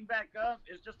wrapping back up.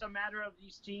 It's just a matter of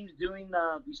these teams doing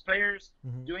these players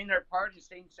doing their part and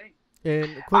staying safe.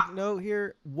 And a quick note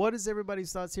here: what is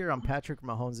everybody's thoughts here on Patrick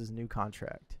Mahomes' new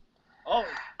contract? Oh,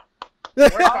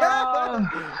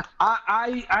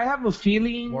 I have a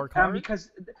feeling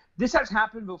because this has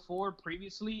happened before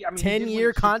previously. I mean,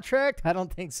 10-year contract? I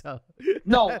don't think so.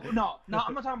 No. I'm not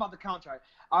talking about the contract.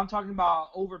 I'm talking about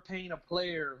overpaying a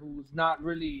player who's not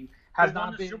really has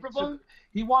not been Super Bowl.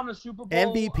 He won a Super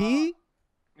Bowl. MVP.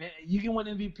 You can win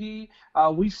MVP.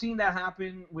 We've seen that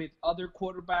happen with other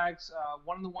quarterbacks.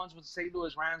 One of the ones with St.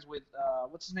 Louis Rams with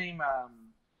what's his name?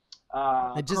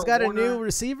 They just Kurt got Warner. a new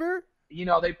receiver. You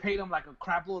know, they paid him like a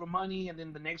crap load of money, and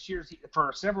then the next year,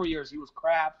 for several years, he was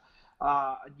crap.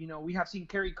 You know, we have seen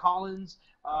Kerry Collins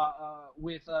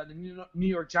with the New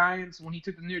York Giants when he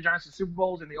took the New York Giants to Super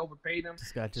Bowls, and they overpaid him.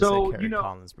 This guy just said Kerry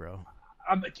Collins, bro.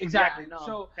 Exactly. Yeah, no,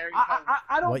 so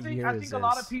I don't think. I think a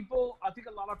lot of people.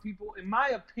 In my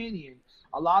opinion,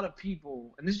 a lot of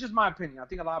people, and this is just my opinion. I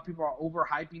think a lot of people are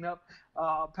overhyping up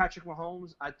Patrick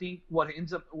Mahomes. I think what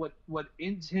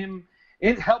ends him.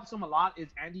 It helps him a lot is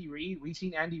Andy Reid. We've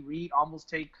seen Andy Reid almost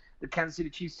take the Kansas City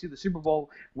Chiefs to the Super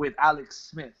Bowl with Alex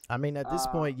Smith. I mean, at this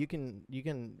point, you can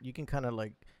kind of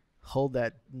like hold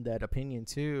that opinion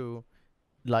too,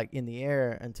 like in the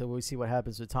air until we see what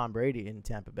happens with Tom Brady in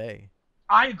Tampa Bay.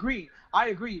 I agree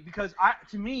because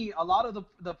to me, a lot of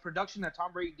the production that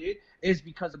Tom Brady did is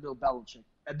because of Bill Belichick.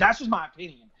 That's just my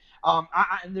opinion.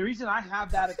 And the reason I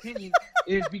have that opinion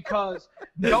is because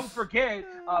don't forget,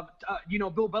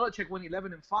 Bill Belichick went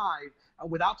 11-5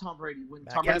 without Tom Brady when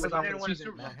Tom Brady was out for the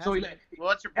season. So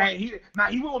what's your point? He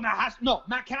went with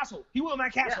Matt Castle. He went with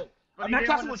Matt Castle. Yeah, Matt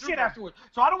Castle was shit afterwards.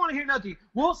 So I don't want to hear nothing.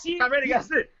 We'll see. Tom Brady got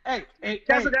it. Hey,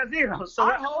 Castle got 0. So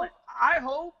I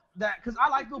hope that because I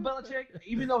like Bill Belichick,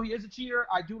 even though he is a cheater,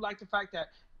 I do like the fact that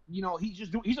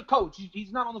he's a coach.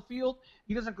 He's not on the field.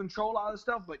 He doesn't control all this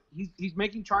stuff, but he's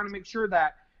trying to make sure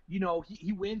that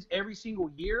he wins every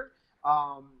single year.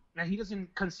 And he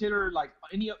doesn't consider like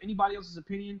anybody else's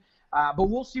opinion. But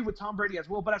we'll see with Tom Brady as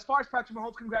well. But as far as Patrick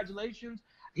Mahomes, congratulations.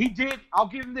 He did. I'll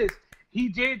give him this. He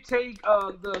did take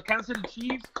the Kansas City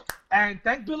Chiefs, and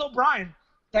thank Bill O'Brien.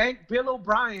 Thank Bill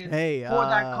O'Brien for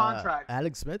that contract.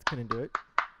 Alex Smith couldn't do it.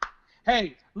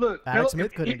 Hey, look. Alex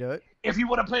Smith couldn't do it. If he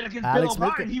would have played against Bill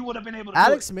O'Brien, he would have been able to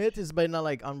Alex Smith has been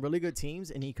on really good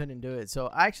teams, and he couldn't do it. So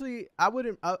actually, I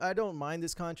don't mind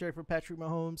this contract for Patrick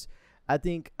Mahomes. I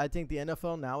think the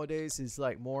NFL nowadays is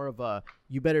like more of a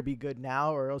you better be good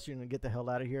now or else you're gonna get the hell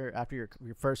out of here after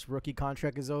your first rookie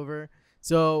contract is over.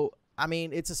 So I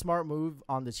mean, it's a smart move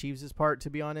on the Chiefs' part,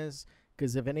 to be honest.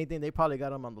 Because if anything, they probably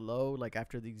got him on the low, like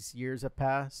after these years have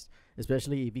passed,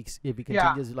 especially if he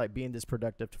continues like being this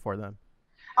productive for them.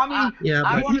 I mean,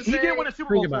 he did win a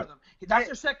Super Bowl for them.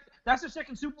 That's their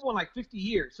second Super Bowl in like 50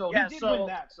 years. So he did win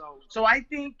that. So I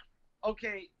think,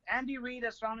 Andy Reid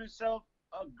has found himself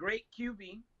a great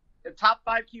QB, a top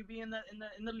 5 QB in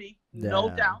the league,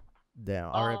 no doubt.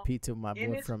 Damn, RIP to my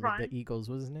boy from the Eagles.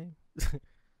 What's his name?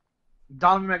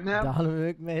 Donovan McNabb.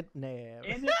 Donovan McNabb.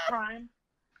 In his prime.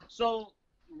 So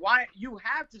why you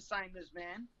have to sign this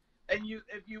man, and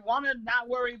if you want to not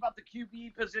worry about the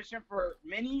QB position for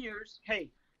many years, hey,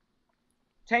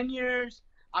 10 years.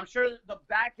 I'm sure the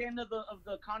back end of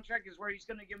the contract is where he's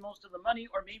going to get most of the money,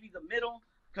 or maybe the middle,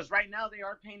 because right now they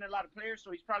are paying a lot of players,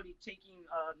 so he's probably taking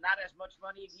not as much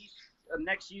money these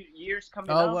next years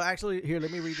coming up. Oh, well, actually, here,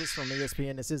 let me read this from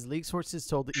ESPN. It says, league sources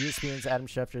told the ESPN's Adam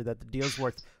Schefter that the deal's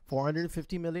worth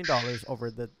 $450 million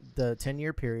over the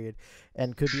 10-year period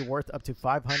and could be worth up to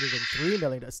 $503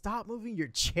 million. Stop moving your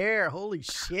chair. Holy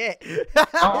shit.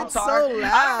 It's so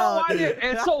loud.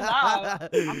 It's so loud.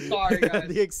 I'm sorry, guys.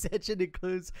 The extension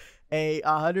includes a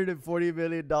 $140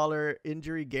 million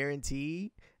injury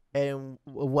guarantee and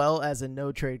well as a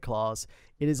no trade clause.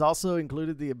 It is also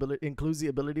includes the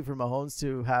ability for Mahomes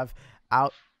to have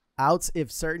outs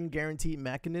if certain guarantee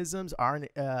mechanisms aren't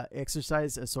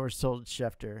exercised, a source told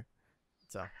Schefter.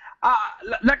 So,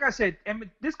 like I said,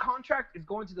 this contract is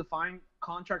going to define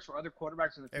contracts for other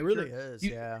quarterbacks in the future. It really is.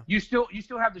 You still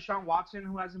have Deshaun Watson,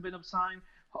 who hasn't been signed.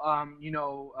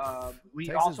 We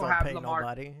Texas also have pay Lamar.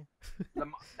 Nobody.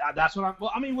 That's what I'm.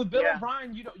 Well, I mean, with Bill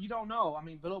O'Brien, you don't know. I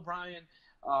mean, Bill O'Brien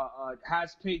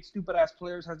has paid stupid ass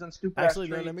players, has done stupid ass trades.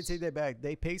 No, let me take that back.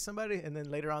 They pay somebody, and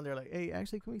then later on they're like, "Hey,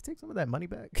 actually, can we take some of that money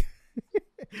back?"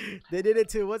 They did it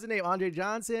to what's his name, Andre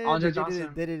Johnson.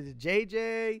 They did it to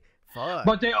JJ. Fuck.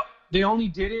 But they only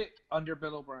did it under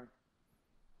Bill O'Brien.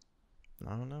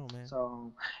 I don't know, man.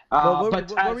 So,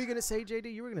 what were you gonna say,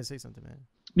 JD? You were gonna say something, man.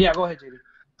 Yeah, go ahead, JD.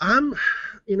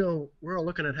 We're all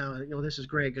looking at how this is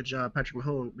great, good job, Patrick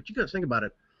Mahomes. But you got to think about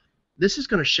it. This is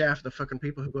going to shaft the fucking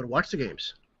people who go to watch the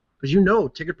games. because you know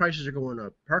ticket prices are going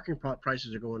up, parking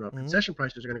prices are going up, Mhm. concession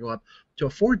prices are going to go up to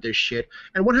afford this shit.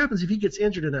 And what happens if he gets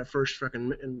injured in that first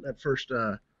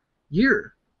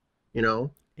year? You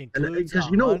know, and Includes because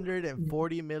you know,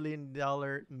 $140 million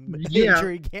yeah,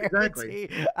 injury exactly,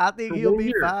 guarantee. I think for he'll 1 be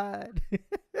year. fine.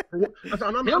 I'm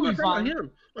not He'll be talking about fine. him.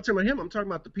 I'm not talking about him. I'm talking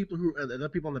about the people who the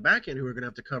people on the back end who are going to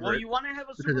have to cover Well, it you want to have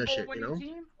a because Super of that Bowl shit. winning You know,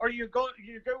 team, or you go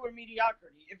with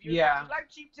mediocrity. If you like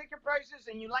cheap ticket prices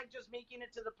and you like just making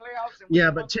it to the playoffs and yeah,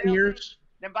 winning but one 10 playoff years. game,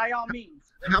 then by all means.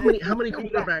 How many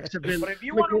quarterbacks have been? But if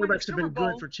you How many want to win the quarterbacks have Super been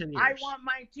Bowl, good for 10 years? I want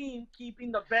my team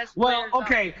keeping the best Well, players.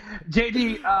 okay,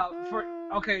 JD.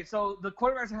 So the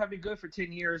quarterbacks that have been good for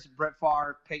 10 years: Brett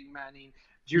Favre, Peyton Manning,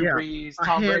 Drew Brees,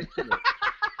 Tom Brady.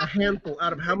 A handful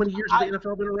out of how many years has the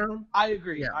NFL been around? I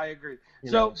agree. Yeah. I agree.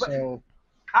 So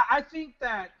I think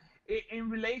that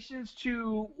in relations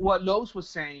to what Los was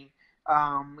saying,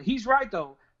 he's right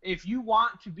though. If you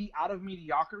want to be out of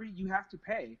mediocrity, you have to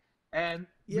pay. And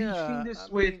we've seen this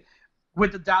with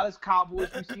the Dallas Cowboys.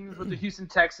 We've seen this with the Houston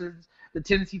Texans, the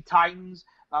Tennessee Titans.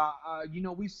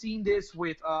 We've seen this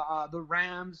with the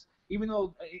Rams. Even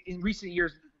though in recent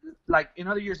years, like in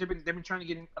other years, they've been trying to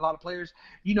get in a lot of players.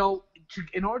 You know,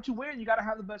 in order to win, you got to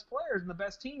have the best players and the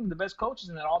best team, the best coaches,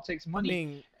 and that all takes money. I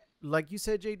mean, like you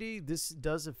said, JD, this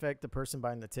does affect the person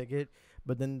buying the ticket,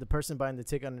 but then the person buying the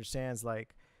ticket understands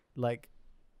like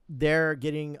they're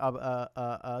getting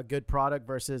a good product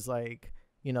versus like,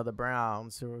 you know, the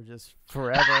Browns who are just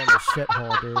forever in the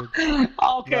shithole, dude.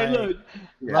 Okay, look.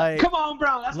 Like, come on,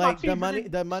 Brown. That's like my team.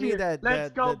 the money that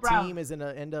the Brown. team is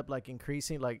gonna end up like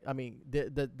increasing. Like, I mean,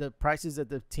 the prices that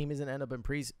the team is gonna end up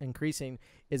increasing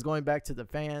is going back to the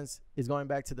fans, is going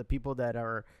back to the people that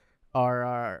are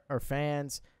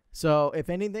fans. So if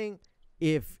anything,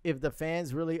 if the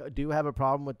fans really do have a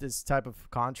problem with this type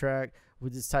of contract,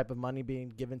 with this type of money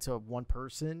being given to one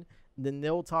person, then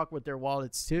they'll talk with their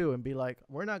wallets too and be like,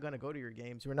 we're not going to go to your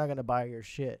games. We're not going to buy your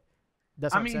shit.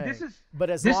 That's what I'm saying.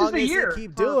 But as long as they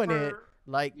keep doing it,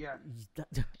 like,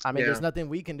 I mean, there's nothing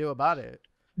we can do about it.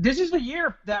 This is the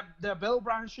year that Bill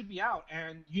O'Brien should be out.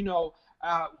 And, you know,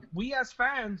 we as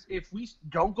fans, if we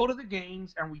don't go to the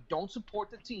games and we don't support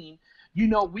the team, you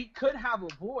know, we could have a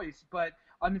voice. But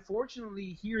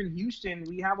unfortunately, here in Houston,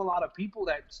 we have a lot of people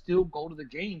that still go to the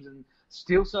games and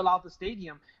still sell out the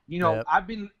stadium. You know, I've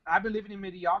been living in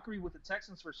mediocrity with the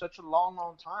Texans for such a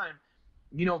long time.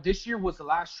 You know, this year was the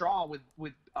last straw with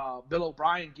Bill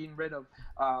O'Brien getting rid of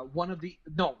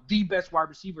the best wide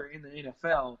receiver in the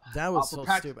NFL. That was so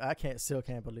stupid. I still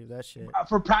can't believe that shit.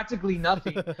 For practically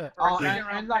nothing.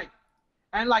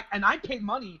 And I paid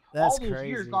money all those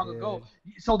years long ago.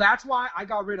 So that's why I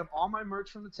got rid of all my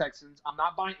merch from the Texans. I'm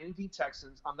not buying anything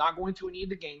Texans. I'm not going to any of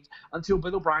the games until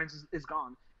Bill O'Brien is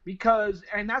gone.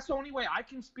 And that's the only way I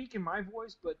can speak in my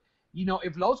voice. But, you know,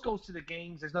 if Los goes to the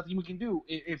games, there's nothing we can do.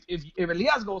 If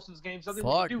Elias goes to the games, nothing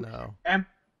we can do. No.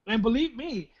 And believe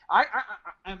me, I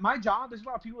my job, there's a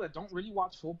lot of people that don't really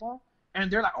watch football. And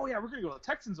they're like, oh, yeah, we're going to go to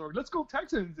Texans, or let's go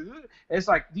Texans. It's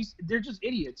like they're just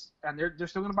idiots, and they're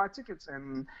still going to buy tickets.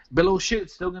 And Bill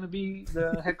O'Shit's still going to be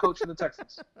the head coach of the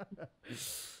Texans.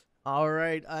 All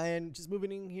right. And just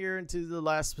moving in here into the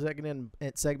last segment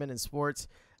in sports.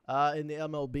 In the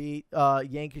MLB,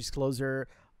 Yankees closer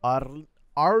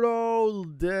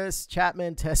Aroldis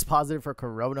Chapman tests positive for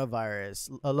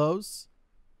coronavirus. Los?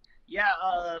 Yeah,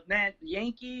 man, the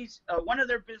Yankees, one of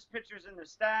their best pitchers in their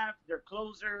staff, their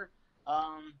closer,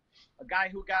 a guy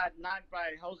who got knocked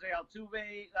by Jose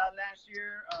Altuve last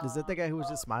year. Is that the guy who was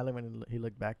just smiling when he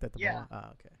looked back at the ball? Oh,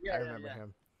 okay. Yeah, I remember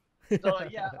him. So,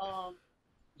 yeah,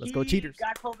 let's go Cheaters.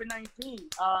 Got COVID-19.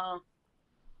 I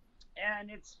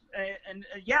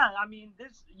mean,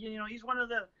 this, you know, he's one of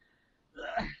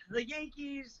the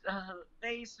Yankees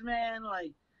baseman,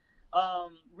 like,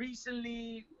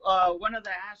 recently, one of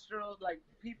the Astros, like,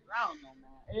 people, I don't know,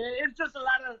 man. It's just a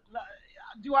lot of,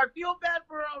 do I feel bad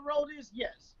for Aroldis?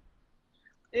 Yes.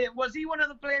 Was he one of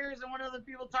the players and one of the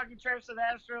people talking trash to the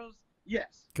Astros?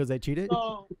 Yes. Because they cheated?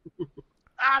 So,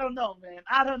 I don't know, man.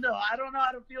 I don't know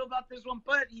how to feel about this one,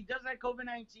 but he does have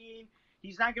COVID-19.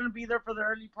 He's not going to be there for the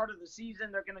early part of the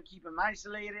season. They're going to keep him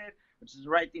isolated, which is the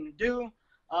right thing to do.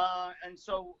 And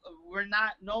so we're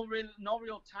no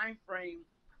real time frame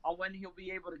on when he'll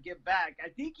be able to get back. I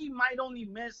think he might only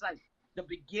miss like the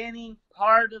beginning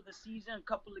part of the season, a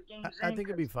couple of games. I think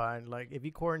it'd be fine. Like if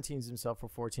he quarantines himself for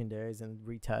 14 days and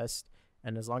retest,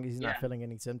 and as long as he's not feeling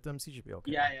any symptoms, he should be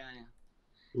okay. Yeah.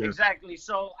 Yeah. Exactly.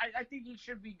 So I think he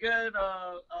should be good.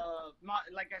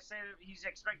 Like I said, he's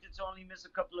expected to only miss a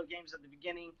couple of games at the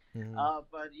beginning,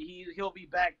 but he'll be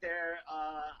back there.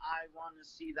 I want to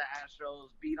see the Astros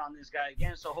beat on this guy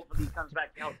again, so hopefully he comes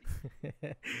back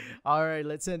healthy. All right,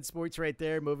 let's end sports right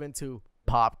there. Move into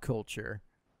pop culture.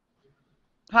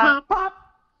 Pop, pop.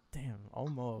 Damn,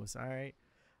 almost. All right.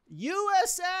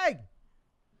 USA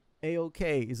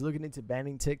AOK is looking into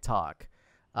banning TikTok.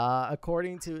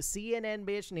 According to CNN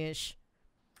Business,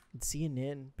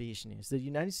 the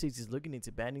United States is looking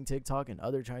into banning TikTok and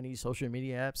other Chinese social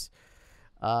media apps.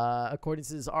 According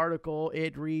to this article,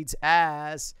 it reads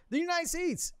as the United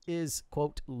States is,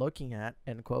 quote, looking at,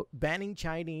 end quote, banning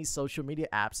Chinese social media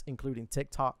apps, including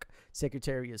TikTok.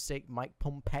 Secretary of State Mike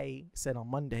Pompeo said on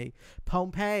Monday.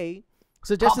 Pompeo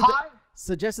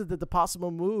suggested that the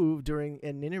possible move during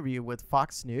an interview with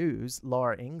Fox News'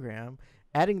 Laura Ingraham,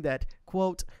 adding that,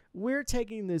 quote, we're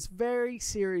taking this very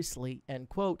seriously, end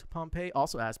quote. Pompeo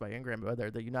also asked by Ingraham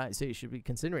whether the United States should be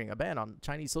considering a ban on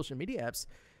Chinese social media apps,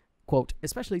 quote,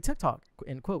 especially TikTok,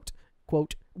 end quote.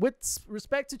 Quote, with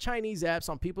respect to Chinese apps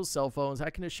on people's cell phones, I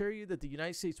can assure you that the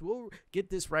United States will get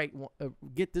this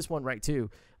one right too,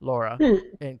 Laura,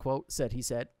 end quote, he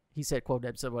said, quote,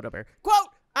 episode, whatever. Quote,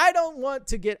 I don't want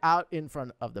to get out in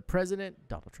front of the president,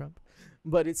 Donald Trump,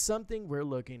 but it's something we're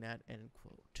looking at, end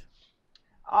quote.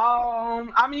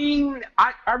 I mean,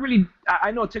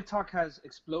 I know TikTok has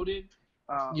exploded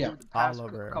over the past all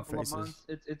over couple of faces. months.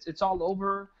 It's all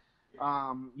over.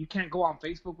 You can't go on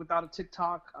Facebook without a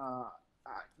TikTok.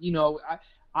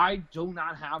 I do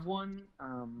not have one.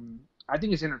 I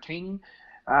think it's entertaining,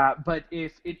 but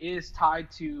if it is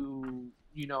tied to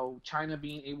China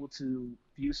being able to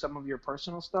view some of your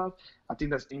personal stuff, I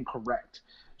think that's incorrect.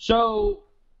 So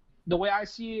the way I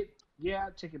see it, yeah,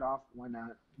 take it off. Why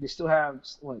not? They still have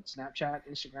Snapchat,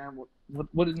 Instagram.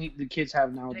 What do the kids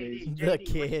have nowadays? The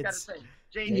kids.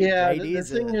 Yeah, JD is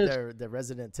the thing is, the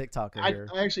resident TikToker I here.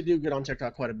 actually do get on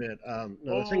TikTok quite a bit.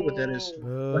 The thing with that is,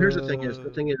 well, here's the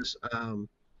thing is,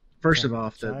 first of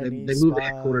all, they moved the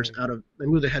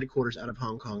headquarters out of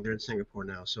Hong Kong. They're in Singapore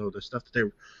now. So the stuff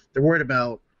that they're worried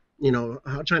about,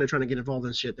 how China trying to get involved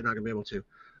in shit, they're not gonna be able to.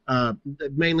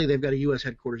 Mainly, they've got a U.S.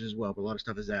 headquarters as well, but a lot of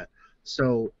stuff is that.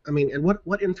 So, I mean, and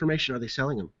what information are they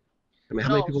selling them? I mean,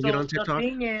 how many people get on TikTok? The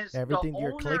thing is, everything the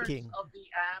you're owners clicking of the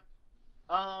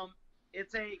app,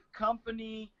 it's a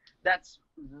company that's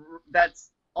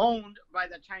owned by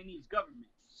the Chinese government.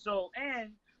 So,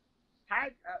 and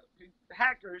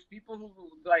hackers, people who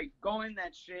go in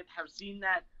that shit, have seen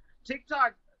that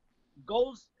TikTok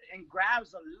goes and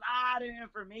grabs a lot of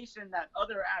information that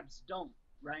other apps don't,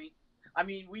 right? I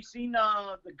mean, we've seen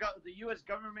the U.S.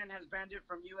 government has banned it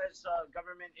from U.S.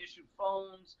 government issued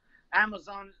phones.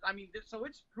 Amazon, I mean, so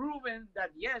it's proven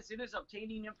that yes, it is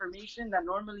obtaining information that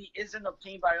normally isn't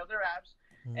obtained by other apps,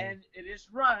 and it is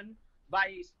run by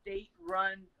a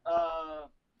state-run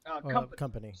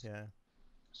company. Yeah.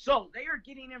 So they are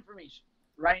getting information,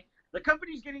 right? The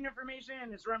company's getting information,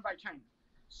 and it's run by China.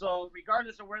 So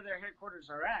regardless of where their headquarters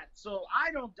are at, so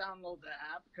I don't download the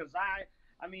app because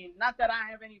I mean, not that I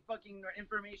have any fucking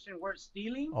information worth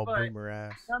stealing, but boomer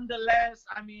ass. Nonetheless,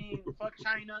 I mean, fuck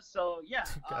China. So yeah.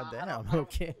 Goddamn.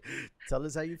 Okay. Tell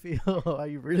us how you feel. How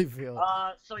you really feel.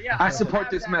 So yeah. I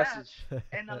support this message.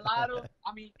 And a lot of,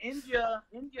 I mean, India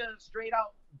straight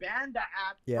out banned the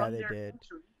app. Yeah, from they their did.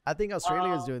 country, I think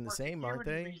Australia is doing the same, aren't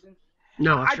they? Reasons.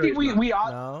 No, I think we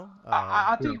ought. No.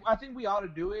 I think we ought to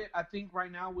do it. I think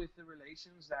right now with the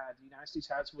relations that the United States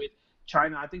has with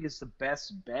China, I think it's the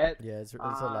best bet. Yeah, it's a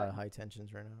lot of high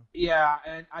tensions right now. Yeah,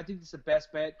 and I think it's the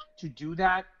best bet to do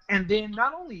that. And then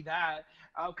not only that,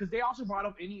 because they also brought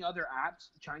up any other apps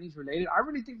Chinese related. I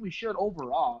really think we should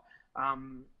overall.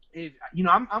 If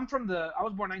I'm from I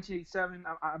was born 1987.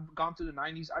 I've gone through the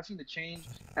 90s. I've seen the change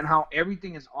and how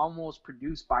everything is almost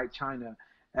produced by China.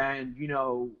 And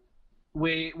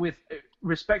with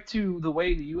respect to the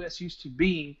way the U.S. used to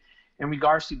be, in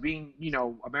regards to being,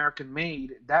 American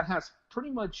made, that has pretty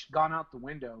much gone out the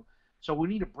window. So we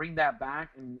need to bring that back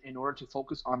in order to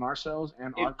focus on ourselves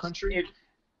and our country,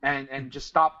 and just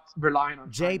stop relying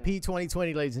on China. JP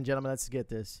 2020, ladies and gentlemen, let's get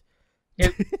this.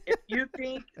 If you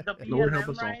think the Lord help BLM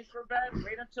us all. riots were bad,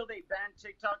 wait until they ban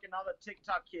TikTok and all the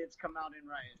TikTok kids come out and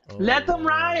riot. Let them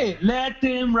riot. Let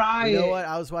them riot. You know what?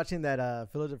 I was watching that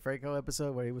Philip DeFranco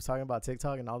episode where he was talking about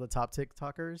TikTok and all the top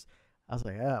TikTokers. I was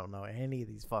like, I don't know any of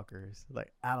these fuckers.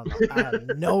 Like, I don't know. I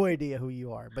have no idea who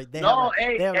you are. But they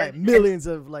have millions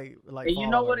of like and you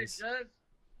know what it does?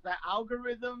 The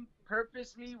algorithm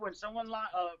purposely, when someone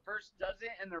first does it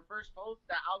in their first post,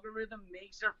 the algorithm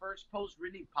makes their first post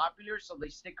really popular, so they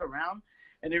stick around.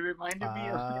 and it reminded me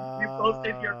of you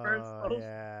posted your first post.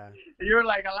 Yeah. And you were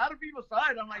like, a lot of people saw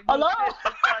it. I'm like, no, Hello? shit.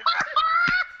 It's like,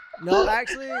 No,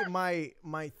 actually,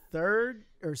 my third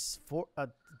or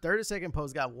second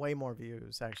post got way more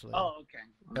views. Actually, oh,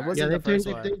 okay. it wasn't the first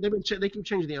one. They keep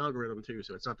changing the algorithm too,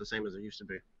 so it's not the same as it used to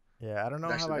be. Yeah, I don't know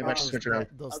how I They've got actually switched around.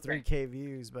 those Okay. 3K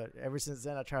views, but ever since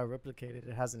then I try to replicate it.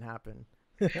 It hasn't happened.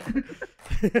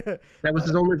 That was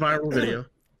his only viral video.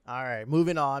 All right,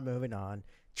 moving on.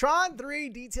 Tron 3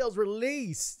 details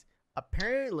released.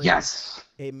 Apparently, Yes.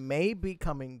 it may be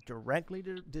coming directly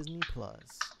to Disney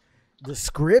Plus. The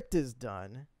script is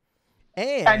done,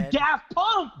 And Daft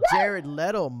Punk. Jared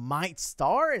Leto might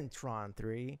star in Tron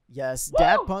 3. Yes,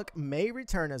 Daft Punk may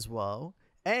return as well,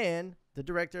 and the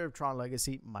director of Tron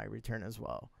Legacy might return as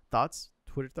well. Thoughts?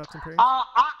 Twitter thoughts and prayers?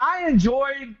 I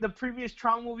enjoyed the previous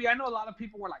Tron movie. I know a lot of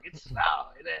people were like, it's slow.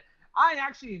 I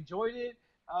actually enjoyed it.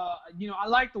 I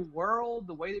like the world,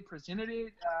 the way they presented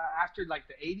it after like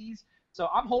the 80s. So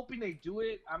I'm hoping they do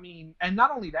it. I mean, and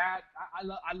not only that,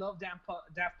 I love Daft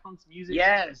Punk's music.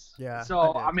 Yes. Yeah. So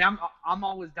I I mean, I'm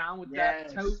always down with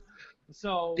that too.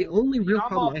 So The only real I'm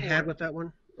problem all I for had it. with that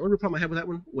one,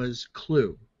 was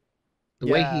Clue. The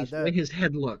way his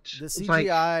head looked. The It's like,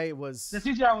 CGI was The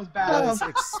CGI was bad. was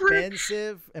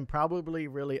expensive and probably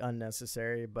really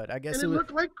unnecessary, but I guess and it it was,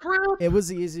 looked like crap. it was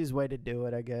the easiest way to do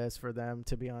it, I guess, for them,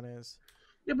 to be honest.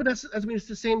 Yeah, but it's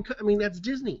the same. I mean, that's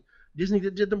Disney. Disney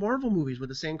that did the Marvel movies with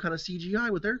the same kind of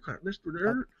CGI with their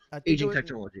I think aging it was,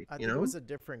 technology. I You think know? it was a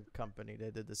different company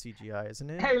that did the CGI, isn't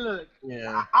it? Hey, look.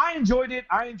 Yeah. I enjoyed it.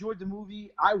 I enjoyed the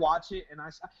movie. I watch it, and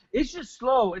it's just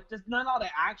slow. It's just not all the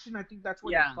action. I think that's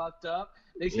where they fucked up.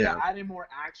 They should have added more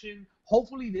action.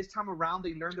 Hopefully, this time around,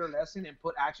 they learn their lesson and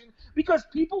put action, because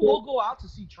people will go out to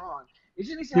see Tron. It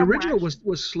just needs to The have more original action.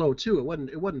 was slow too.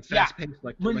 It wasn't fast paced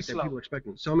like really that slow. people were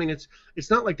expecting. So I mean, it's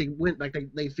not like they went like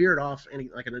they veered off in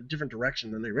a different direction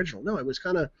than the original. No, it was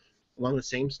kind of along the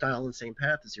same style and same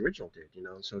path as the original did. You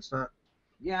know, so it's not.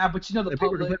 Yeah, but the And people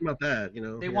were public, complaining about that. You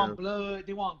know, they want blood,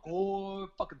 they want gore,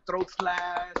 fucking throat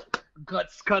slash,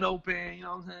 guts cut open, you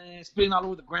know what I'm saying? Spitting all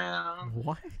over the ground.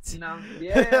 What? You know?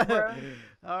 Yeah, bro.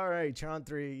 All right, Tron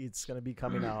 3, it's going to be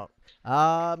coming out.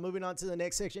 Moving on to the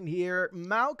next section here,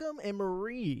 Malcolm and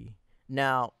Marie.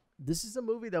 Now, this is a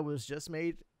movie that was just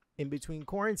made in between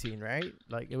quarantine, right?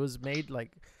 Like, it was made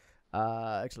like,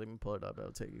 actually, let me pull it up.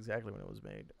 I'll tell you exactly when it was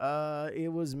made. It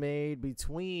was made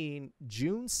between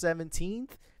June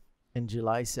 17th and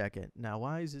July 2nd. Now,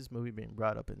 why is this movie being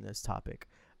brought up in this topic?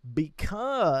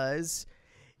 Because,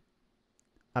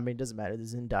 I mean, it doesn't matter.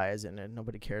 Zendaya's in it.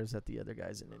 Nobody cares that the other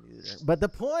guy's in it either. But the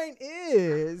point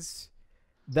is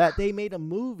that they made a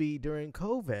movie during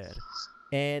COVID.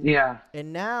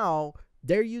 And now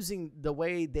they're using the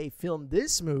way they filmed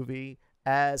this movie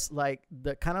as like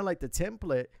the kind of like the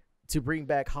template to bring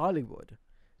back Hollywood,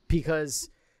 because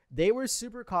they were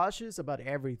super cautious about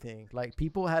everything. Like,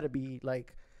 people had to be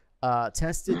like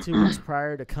tested 2 weeks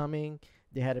prior to coming.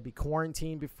 They had to be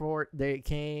quarantined before they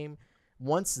came.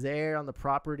 Once there on the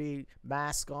property,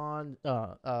 mask on,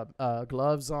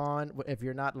 gloves on. If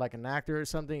you're not like an actor or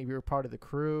something, if you're part of the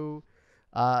crew,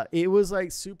 it was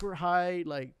like super high,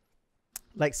 like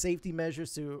safety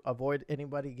measures to avoid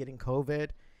anybody getting COVID,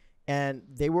 and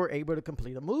they were able to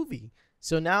complete a movie.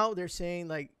 So now they're saying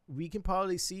like we can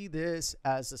probably see this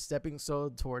as a stepping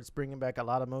stone towards bringing back a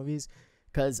lot of movies,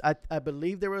 because I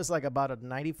believe there was like about a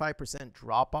 95%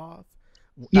 drop off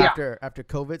after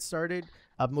COVID started.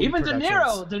 Even De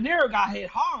Niro got hit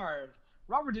hard.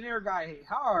 Robert De Niro got hit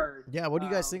hard. Yeah, what do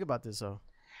you guys think about this though?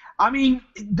 I mean,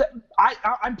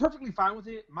 I'm perfectly fine with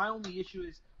it. My only issue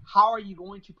is, how are you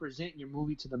going to present your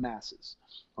movie to the masses?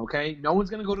 Okay, no one's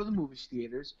going to go to the movie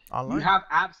theaters. Online. You have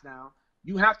apps now.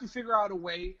 You have to figure out a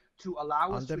way to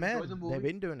allow us to enjoy the movie. They've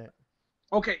been doing it.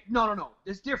 Okay, no.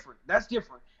 That's different.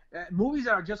 Movies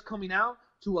that are just coming out,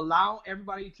 to allow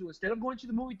everybody to, instead of going to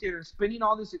the movie theater and spending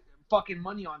all this fucking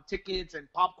money on tickets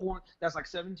and popcorn that's like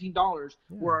 $17,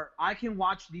 where I can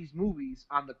watch these movies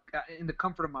in the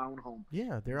comfort of my own home.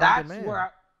 Yeah, they're that's on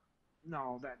demand.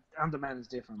 That on demand is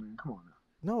different, man. Come on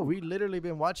now. No, we literally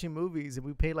been watching movies and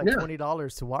we paid like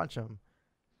 $20 to watch them.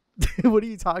 What are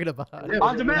you talking about? Yeah,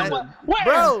 on demand, where?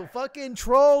 Bro, fucking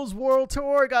Trolls World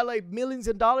Tour got like millions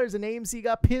of dollars and AMC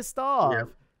got pissed off. Yeah.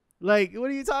 Like, what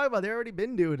are you talking about? They already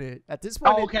been doing it. At this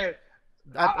point, okay.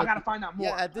 I gotta find out more.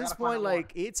 Yeah, at this point,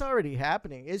 like, it's already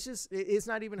happening. It's just, it's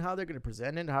not even how they're gonna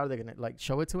present it, how they're gonna like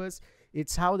show it to us.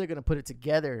 It's how they're gonna put it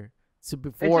together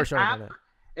before showing it.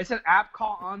 It's an app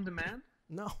called On Demand.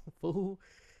 No, fool.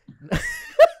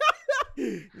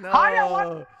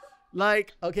 What?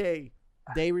 Like, okay,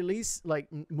 they release like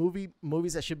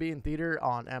movies that should be in theater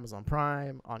on Amazon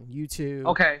Prime, on YouTube.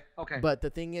 Okay. But the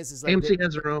thing is like AMC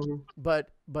has their own.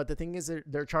 But the thing is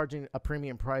they're charging a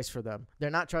premium price for them. They're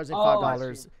not charging I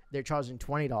 $5. see. They're charging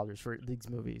 $20 for these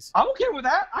movies. I'm okay with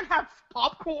that. I have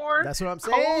popcorn. That's what I'm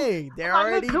Coke. saying. They're I'm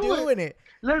like, already let's do doing it.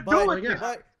 Let's do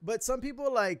it. But some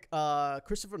people like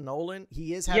Christopher Nolan,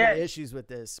 he is having issues with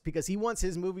this because he wants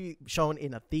his movie shown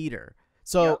in a theater.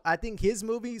 So I think his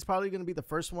movie is probably going to be the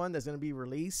first one that's going to be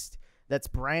released that's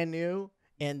brand new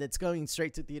and that's going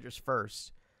straight to theaters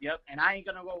first. Yep, and I ain't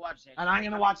gonna go watch it. And I ain't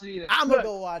gonna watch it either. I'm gonna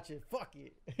go watch it. Fuck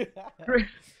it.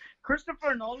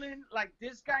 Christopher Nolan, like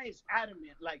this guy is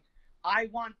adamant. Like, I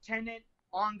want Tenet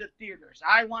on the theaters.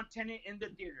 I want Tenet in the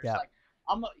theaters. Yeah. Like,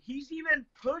 he's even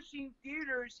pushing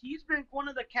theaters. He's been one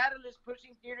of the catalysts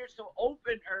pushing theaters to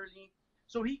open early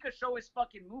so he could show his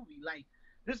fucking movie. Like,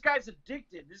 this guy's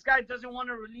addicted. This guy doesn't want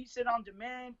to release it on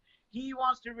demand. He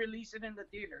wants to release it in the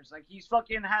theaters. Like, he's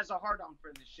fucking has a hard on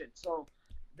for this shit. So,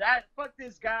 fuck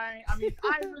this guy. I mean,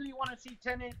 I really want to see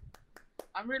Tenet.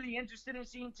 I'm really interested in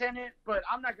seeing Tenet, but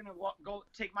I'm not gonna go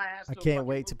take my ass. I to a can't fucking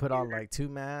wait to put on movie like 2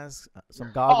 masks, some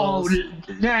Oh, goggles,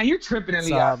 man, you're tripping,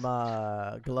 Elias.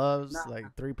 some gloves, Nah. like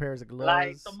 3 pairs of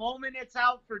gloves. Like, the moment it's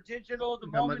out for digital, the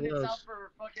Got my moment it's gloves. out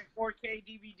for fucking 4K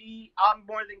DVD, I'm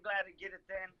more than glad to get it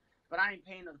then. But I ain't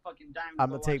paying a fucking dime.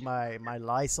 I'm gonna take my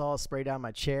Lysol, spray down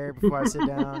my chair before I sit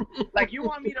down. Like, you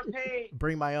want me to pay?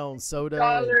 Bring my own soda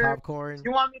 $20. and popcorn.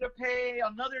 You want me to pay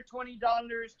another $20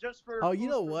 just for? Oh, you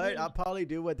know food for what? me? I'll probably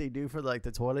do what they do for like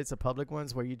the toilets, the public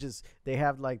ones, where they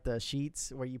have like the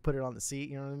sheets where you put it on the seat.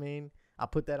 You know what I mean? I'll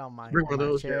put that on my, Bring one of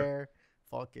those, chair.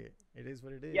 Fuck it. It is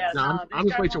what it is. Yeah, No, nah, I'm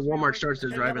this just guy waiting till wants me to Walmart wait starts for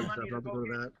their the drive-in money stuff. to I'll go go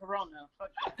to get that. Corona.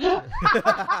 Fuck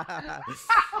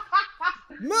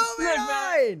Moving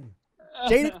on.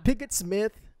 Jada Pinkett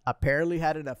Smith apparently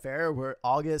had an affair with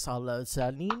August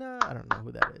Alsina. I don't know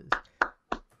who that is.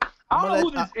 I don't know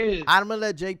who this is. I'm gonna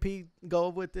let JP go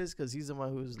with this because he's the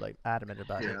one who's like adamant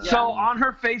about it. Yeah. So on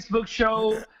her Facebook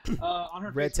show,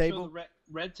 Red Table? the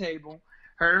Red Table,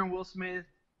 her and Will Smith,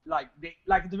 like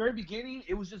at the very beginning,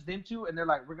 it was just them two, and they're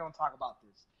like, "We're gonna talk about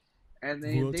this," and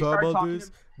then they started talking.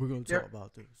 We're gonna talk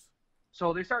about this.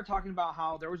 So they started talking about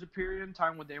how there was a period in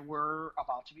time when they were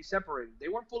about to be separated. They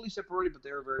weren't fully separated, but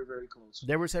they were very, very close.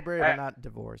 They were separated, but not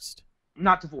divorced.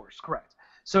 Not divorced, correct.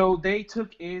 So they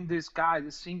took in this guy,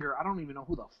 this singer. I don't even know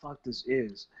who the fuck this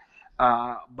is.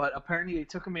 But apparently they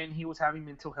took him in. He was having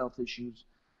mental health issues.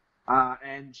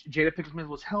 And Jada Pinkett Smith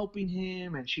was helping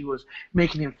him, and she was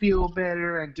making him feel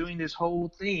better and doing this whole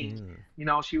thing. You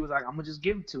know, she was like, I'm going to just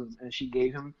give it to him. And she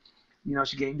gave him,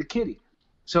 she gave him the kitty.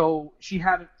 So she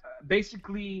had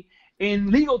basically,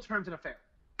 in legal terms, an affair.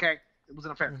 Okay? It was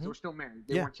an affair. They were still married.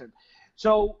 They weren't married.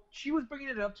 So she was bringing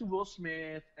it up to Will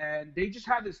Smith, and they just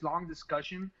had this long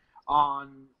discussion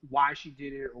on why she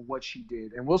did it or what she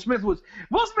did. And Will Smith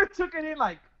took it in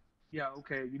like, yeah,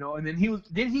 okay, and then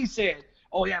he said,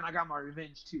 oh yeah, and I got my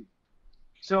revenge too.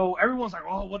 So everyone's like,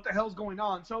 oh, what the hell's going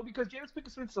on? So because Jada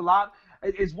Pinkett Smith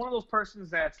is one of those persons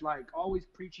that's like always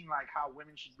preaching like how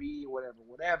women should be or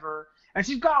whatever. And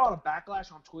she's got a lot of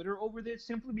backlash on Twitter over this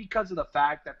simply because of the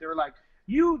fact that they're like,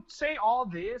 you say all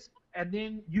this and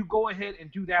then you go ahead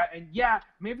and do that. And yeah,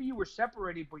 maybe you were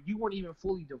separated, but you weren't even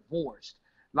fully divorced.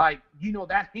 Like,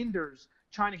 that hinders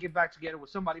trying to get back together with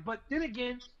somebody. But then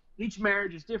again, each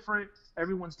marriage is different.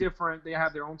 Everyone's different. They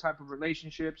have their own type of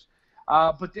relationships.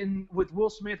 But then with Will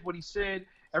Smith, what he said,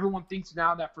 everyone thinks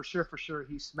now that for sure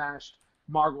he smashed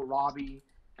Margot Robbie.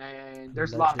 And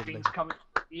there's a lot of things coming.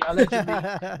 Yeah, allegedly.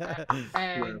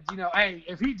 and hey,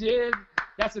 if he did,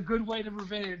 that's a good way to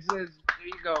revenge. There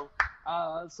you go.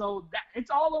 So it's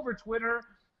all over Twitter.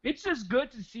 It's just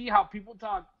good to see how people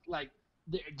talk, like,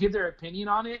 give their opinion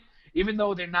on it, even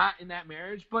though they're not in that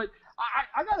marriage. But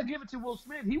I gotta give it to Will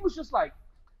Smith. He was just like,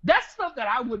 that's stuff that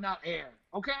I would not air.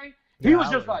 Okay, he was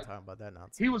just like, talking about that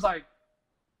nonsense. he was like,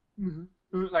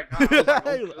 like, I was like,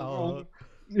 okay,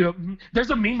 there's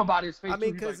a meme about his face. I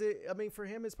mean, because for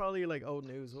him, it's probably like old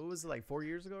news. What was it, like 4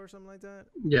 years ago or something like that?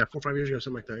 Yeah, 4 or 5 years ago,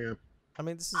 something like that. Yeah. I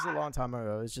mean, this is a long time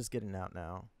ago. It's just getting out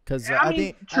now. Because I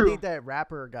think that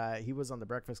rapper guy, he was on the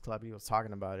Breakfast Club. He was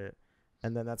talking about it,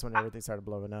 and then that's when everything started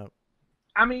blowing up.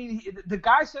 I mean, the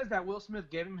guy says that Will Smith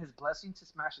gave him his blessing to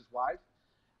smash his wife.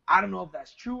 I don't know if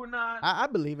that's true or not. I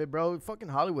believe it, bro. Fucking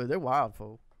Hollywood, they're wild,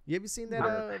 fool. You ever seen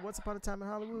that Once Upon a Time in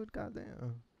Hollywood?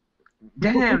 Goddamn.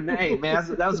 Damn, hey,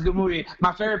 man, that was a good movie.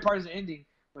 My favorite part is the ending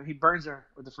when he burns her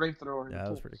with the flamethrower. Yeah,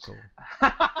 that was pretty cool.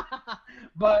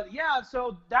 But yeah,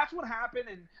 so that's what happened,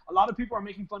 and a lot of people are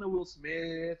making fun of Will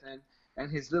Smith, and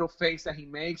and his little face that he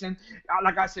makes. And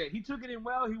like I said, he took it in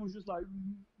well. He was just like,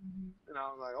 and I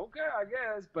was like, okay, I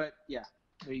guess. But yeah,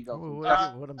 there you go.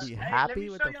 Wouldn't be happy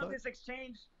with the Let me show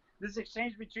you this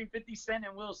exchange between 50 Cent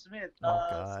and Will Smith. Oh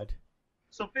God.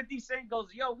 So 50 Cent goes,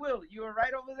 yo, Will, you all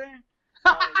right over there?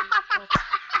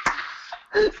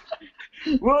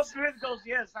 Will Smith goes,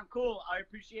 yes, I'm cool. I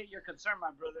appreciate your concern,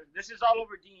 my brother. This is all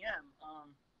over DM.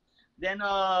 Then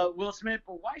Will Smith,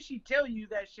 but why she tell you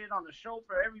that shit on the show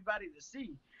for everybody to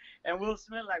see? And Will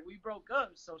Smith, like, we broke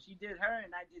up, so she did her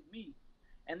and I did me.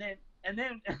 And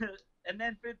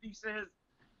then 50 says,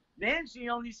 then she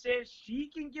only says she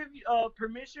can give you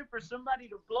permission for somebody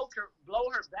to blow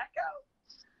her back out.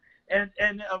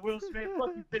 And Will Smith,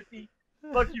 fuck you 50,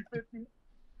 fuck you 50.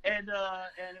 And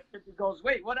 50 goes,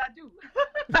 wait, what'd I do?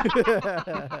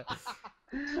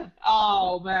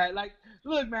 Oh man, like,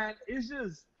 look, man, it's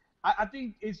just, I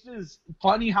think it's just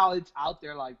funny how it's out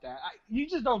there like that. You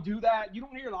just don't do that. You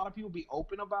don't hear a lot of people be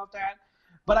open about that.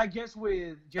 But I guess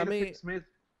with Jada Smith.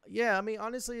 Yeah, I mean,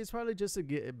 honestly, it's probably just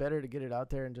better to get it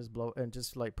out there and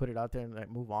just like put it out there and like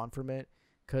move on from it.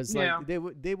 Cause like they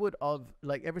would have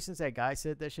like ever since that guy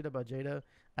said that shit about Jada,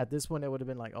 at this point it would have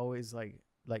been like always like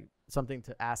something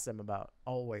to ask them about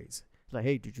always. Like,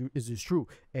 hey, is this true?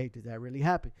 Hey, did that really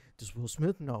happen? Does Will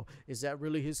Smith know? Is that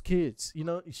really his kids? You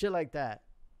know, shit like that.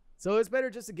 So it's better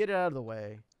just to get it out of the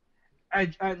way.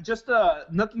 And just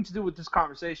nothing to do with this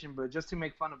conversation, but just to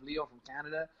make fun of Leo from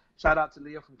Canada. Shout out to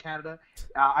Leo from Canada.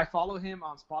 I follow him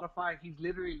on Spotify. He's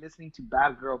literally listening to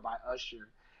Bad Girl by Usher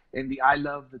in the I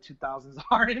Love the 2000s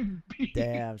R&B.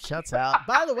 Damn, shuts out.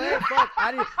 By the way, fuck,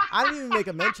 I didn't even make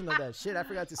a mention of that shit. I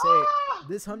forgot to say it.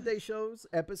 This Hump Day Show's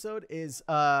episode is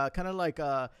kind of like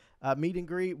a meet and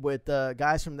greet with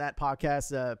guys from that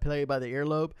podcast, Play by the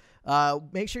Earlobe.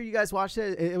 Make sure you guys watch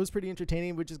it. It was pretty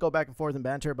entertaining. We just go back and forth and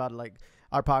banter about like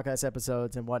our podcast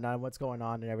episodes and whatnot, what's going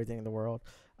on and everything in the world.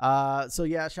 So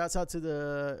yeah, shouts out to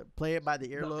the Play It by the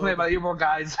Earlobe. Play It by the Earlobe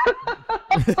guys.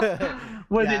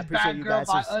 With his Bad Girl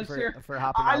by Usher. For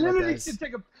hopping I on literally with us. should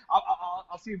take a.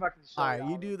 I'll see if I can show. All right,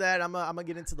 you do that. I'm gonna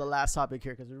get into the last topic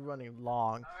here because we're running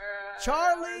long.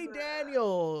 Charlie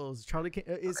Daniels.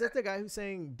 Is that the guy who's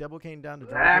saying "Devil Came Down to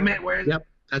Georgia"? Yep,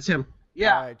 that's him.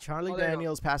 Yeah. All right, Charlie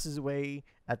Daniels passes away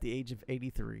at the age of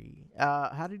 83.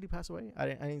 How did he pass away? I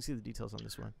didn't see the details on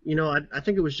this one. You know, I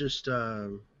think it was just. I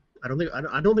don't think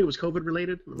it was COVID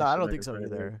related. No, I don't think so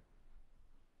either.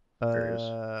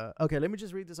 Okay, let me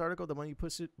just read this article, the one you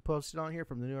posted on here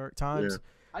from the New York Times. Yeah.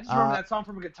 I just remember that song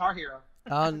from a Guitar Hero.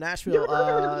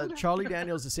 Nashville, Charlie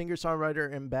Daniels, a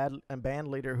singer-songwriter and band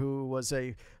leader who was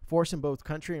a force in both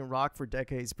country and rock for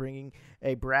decades, bringing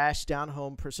a brash,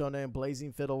 down-home persona and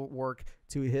blazing fiddle work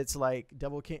to hits like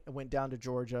Devil Went Down to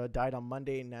Georgia, died on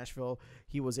Monday in Nashville.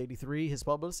 He was 83. His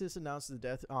publicist announced the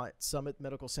death at Summit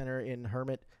Medical Center in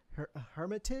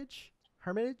Hermitage?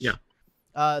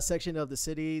 Section of the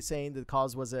city, saying the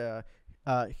cause was a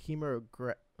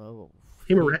hemorrhagic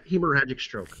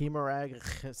stroke.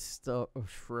 Hemorrhagic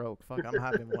stroke. Fuck, I'm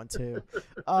having one too.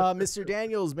 Mr.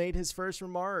 Daniels made his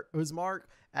mark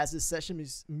as a session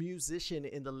musician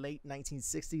in the late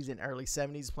 1960s and early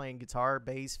 70s, playing guitar,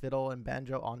 bass, fiddle, and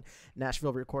banjo on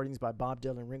Nashville recordings by Bob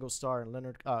Dylan, Ringo Starr, and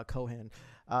Leonard Cohen.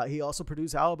 He also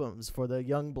produced albums for the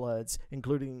Youngbloods,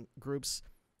 including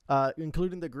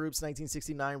the group's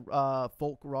 1969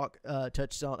 folk rock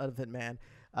Touchstone Elephant Man.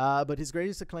 But his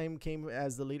greatest acclaim came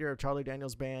as the leader of Charlie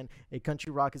Daniels Band, a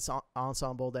country rock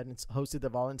ensemble that hosted the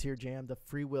Volunteer Jam, the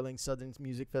freewheeling Southern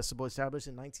Music Festival established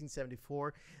in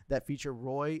 1974 that featured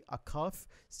Roy Acuff,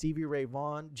 Stevie Ray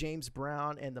Vaughan, James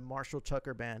Brown, and the Marshall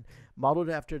Tucker Band. Modeled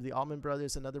after the Allman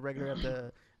Brothers, another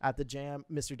regular at the Jam,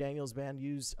 Mr. Daniels Band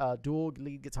used dual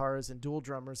lead guitarists and dual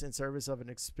drummers in service of an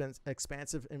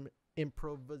expansive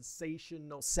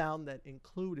improvisational sound that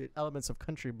included elements of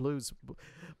country, blues,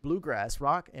 bluegrass,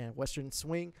 rock, and western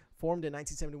swing. Formed in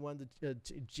 1971, the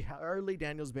Charlie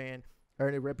Daniels Band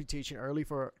earned a reputation early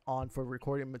for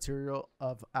recording material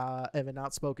of an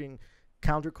outspoken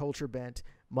counterculture bent,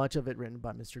 much of it written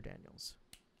by Mr. Daniels.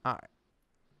 All right.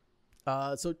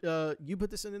 So you put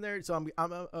this in there. So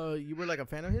you were like a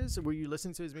fan of his? Or were you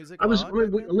listening to his music? I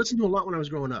listened to a lot when I was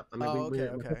growing up. I mean, we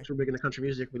were big into country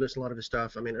music. We listened to a lot of his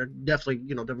stuff. I mean, definitely,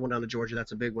 Devil Went Down to Georgia.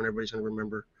 That's a big one. Everybody's going to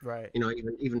remember. Right.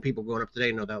 Even people growing up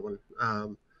today know that one.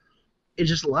 It's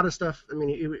just a lot of stuff. I mean,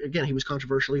 he was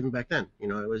controversial even back then.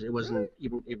 It wasn't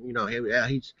even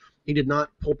he did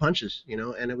not pull punches.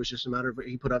 And it was just a matter of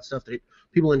he put out stuff that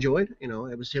people enjoyed. It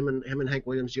was him and Hank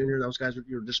Williams Jr. Those guys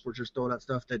were just throwing out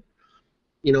stuff that.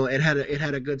 It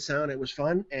had a good sound. It was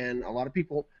fun, and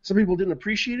some people didn't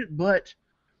appreciate it, but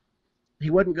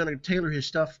he wasn't going to tailor his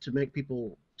stuff to make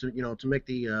people to make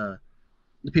the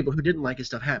the people who didn't like his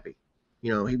stuff happy.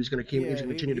 You know, he was going to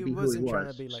continue to be who he was. He wasn't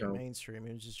trying to be like mainstream.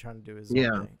 He was just trying to do his own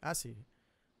thing. I see.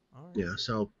 All right. Yeah.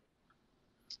 So.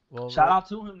 Well, shout out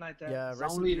to him like that. Yeah,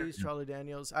 rest in peace, Charlie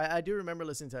Daniels. I do remember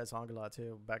listening to that song a lot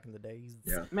too back in the days.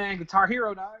 Yeah. Man, Guitar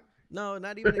Hero died. No,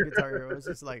 not even a Guitar Hero. It was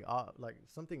just like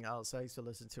something else I used to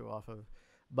listen to off of.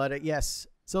 But yes,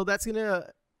 so that's gonna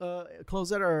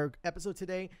close out our episode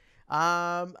today.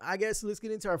 I guess let's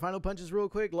get into our final punches real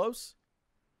quick. Los?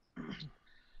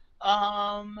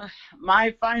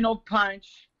 My final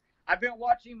punch. I've been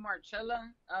watching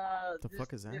Marcella. The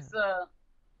fuck is that?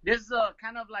 This is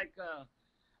kind of like a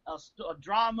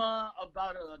drama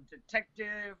about a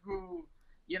detective who,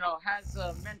 you know, has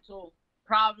a mental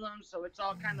problem. So it's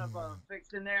all kind of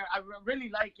fixed in there. I really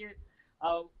like it.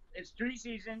 It's 3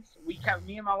 seasons. Me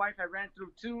and my wife, I ran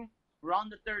through 2. We're on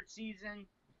the 3rd season.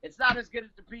 It's not as good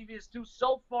as the previous 2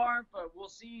 so far, but we'll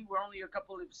see. We're only a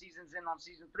couple of seasons in on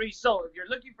season 3. So if you're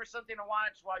looking for something to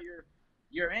watch while you're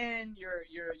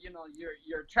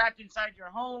trapped inside your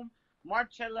home,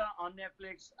 Marcella on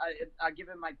Netflix, I give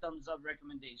it my thumbs up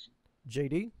recommendation.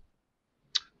 JD?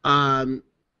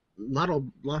 Lot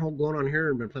going on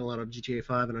here. I've been playing a lot of GTA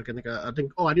 5, and I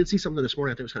think I did see something this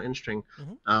morning I think it was kind of interesting.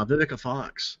 Vivica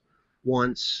Fox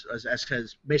once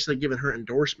has basically given her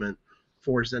endorsement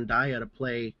for Zendaya to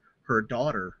play her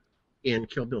daughter in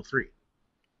Kill Bill 3.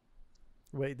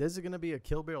 Wait, this is going to be a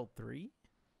Kill Bill 3?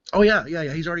 Oh yeah.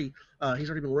 He's already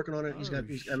been working on it.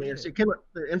 It came out,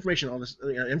 the information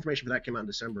for that came out in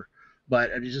December, but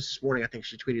it was just this morning I think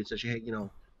she tweeted, said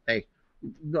hey,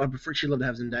 I prefer, she'd love to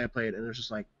have Zendaya play it, and it was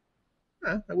just like,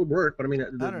 that would work, but I mean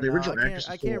the original actress.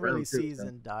 I can't really see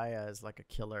Zendaya as like a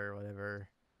killer or whatever.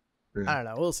 Yeah. I don't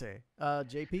know. We'll see.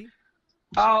 JP?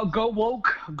 Go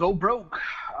woke, go broke.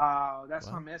 That's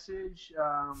my message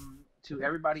to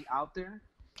everybody out there.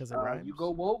 You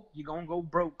go woke, you're going to go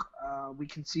broke. We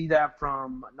can see that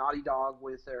from Naughty Dog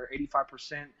with their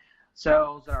 85%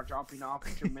 sales that are dropping off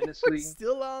tremendously.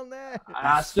 Still on that.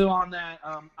 Still on that.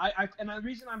 And the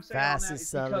reason I'm saying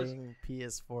fastest selling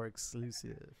PS4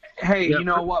 exclusive. Hey, you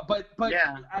know what? But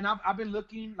yeah. And I've been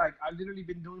looking, like I've literally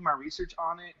been doing my research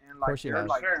on it, and like they're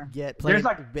like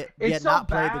not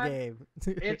play the game.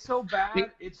 It's so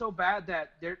bad. It's so bad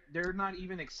that they're not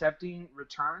even accepting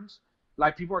returns.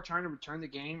 Like people are trying to return the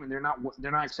game and they're not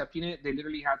accepting it. They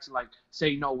literally had to like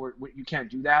say no, you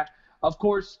can't do that. Of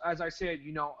course, as I said,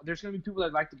 you know, there's going to be people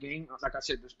that like the game. Like I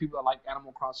said, there's people that like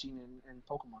Animal Crossing and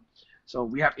Pokemon. So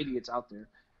we have idiots out there.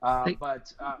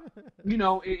 But, you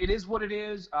know, it is what it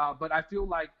is. But I feel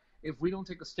like if we don't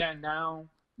take a stand now,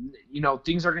 you know,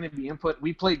 things are going to be input.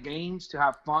 We play games to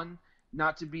have fun,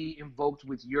 not to be invoked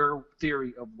with your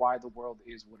theory of why the world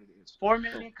is what it is. 4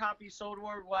 million copies sold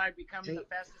worldwide, becoming the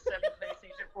fastest selling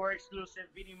PlayStation 4 exclusive,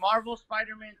 beating Marvel,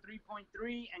 Spider-Man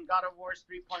 3.3, and God of War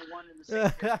 3.1 in the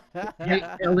same day. Hey,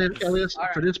 Elias,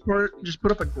 for this part, just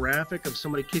put up a graphic of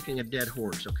somebody kicking a dead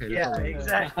horse, okay? Yeah,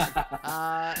 exactly.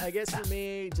 I guess for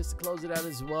me, just to close it out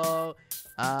as well,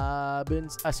 I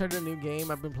started a new game.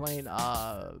 I've been playing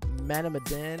Man of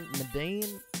Medan,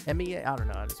 MEA. I don't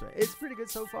know how to say it. It's pretty good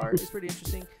so far. It's pretty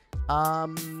interesting.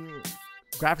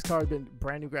 Graphics card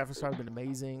brand new graphics card, been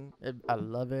amazing. I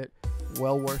love it.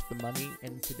 Well worth the money.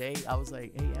 And today I was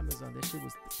like, hey Amazon, this shit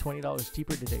was $20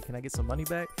 cheaper today. Can I get some money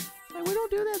back? Like, we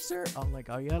don't do that, sir. I'm like,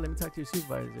 oh yeah, let me talk to your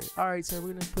supervisor. All right, sir,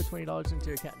 we're gonna put $20 into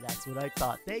your account. That's what I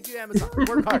thought. Thank you, Amazon.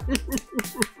 Work hard.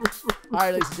 All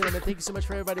right, ladies and gentlemen, thank you so much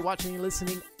for everybody watching and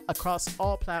listening across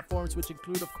all platforms, which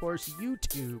include, of course,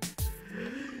 YouTube,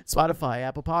 Spotify,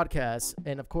 Apple Podcasts,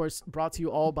 and of course brought to you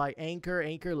all by Anchor.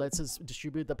 Anchor lets us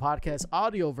distribute the podcast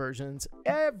audio versions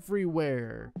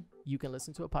everywhere you can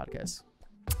listen to a podcast.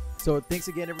 So thanks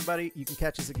again, everybody. You can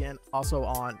catch us again also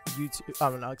on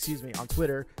YouTube, on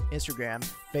Twitter, Instagram,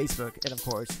 Facebook, and of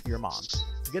course your mom.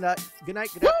 Good night, good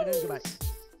afternoon, good night.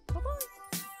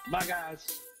 Bye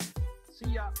guys. See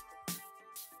ya.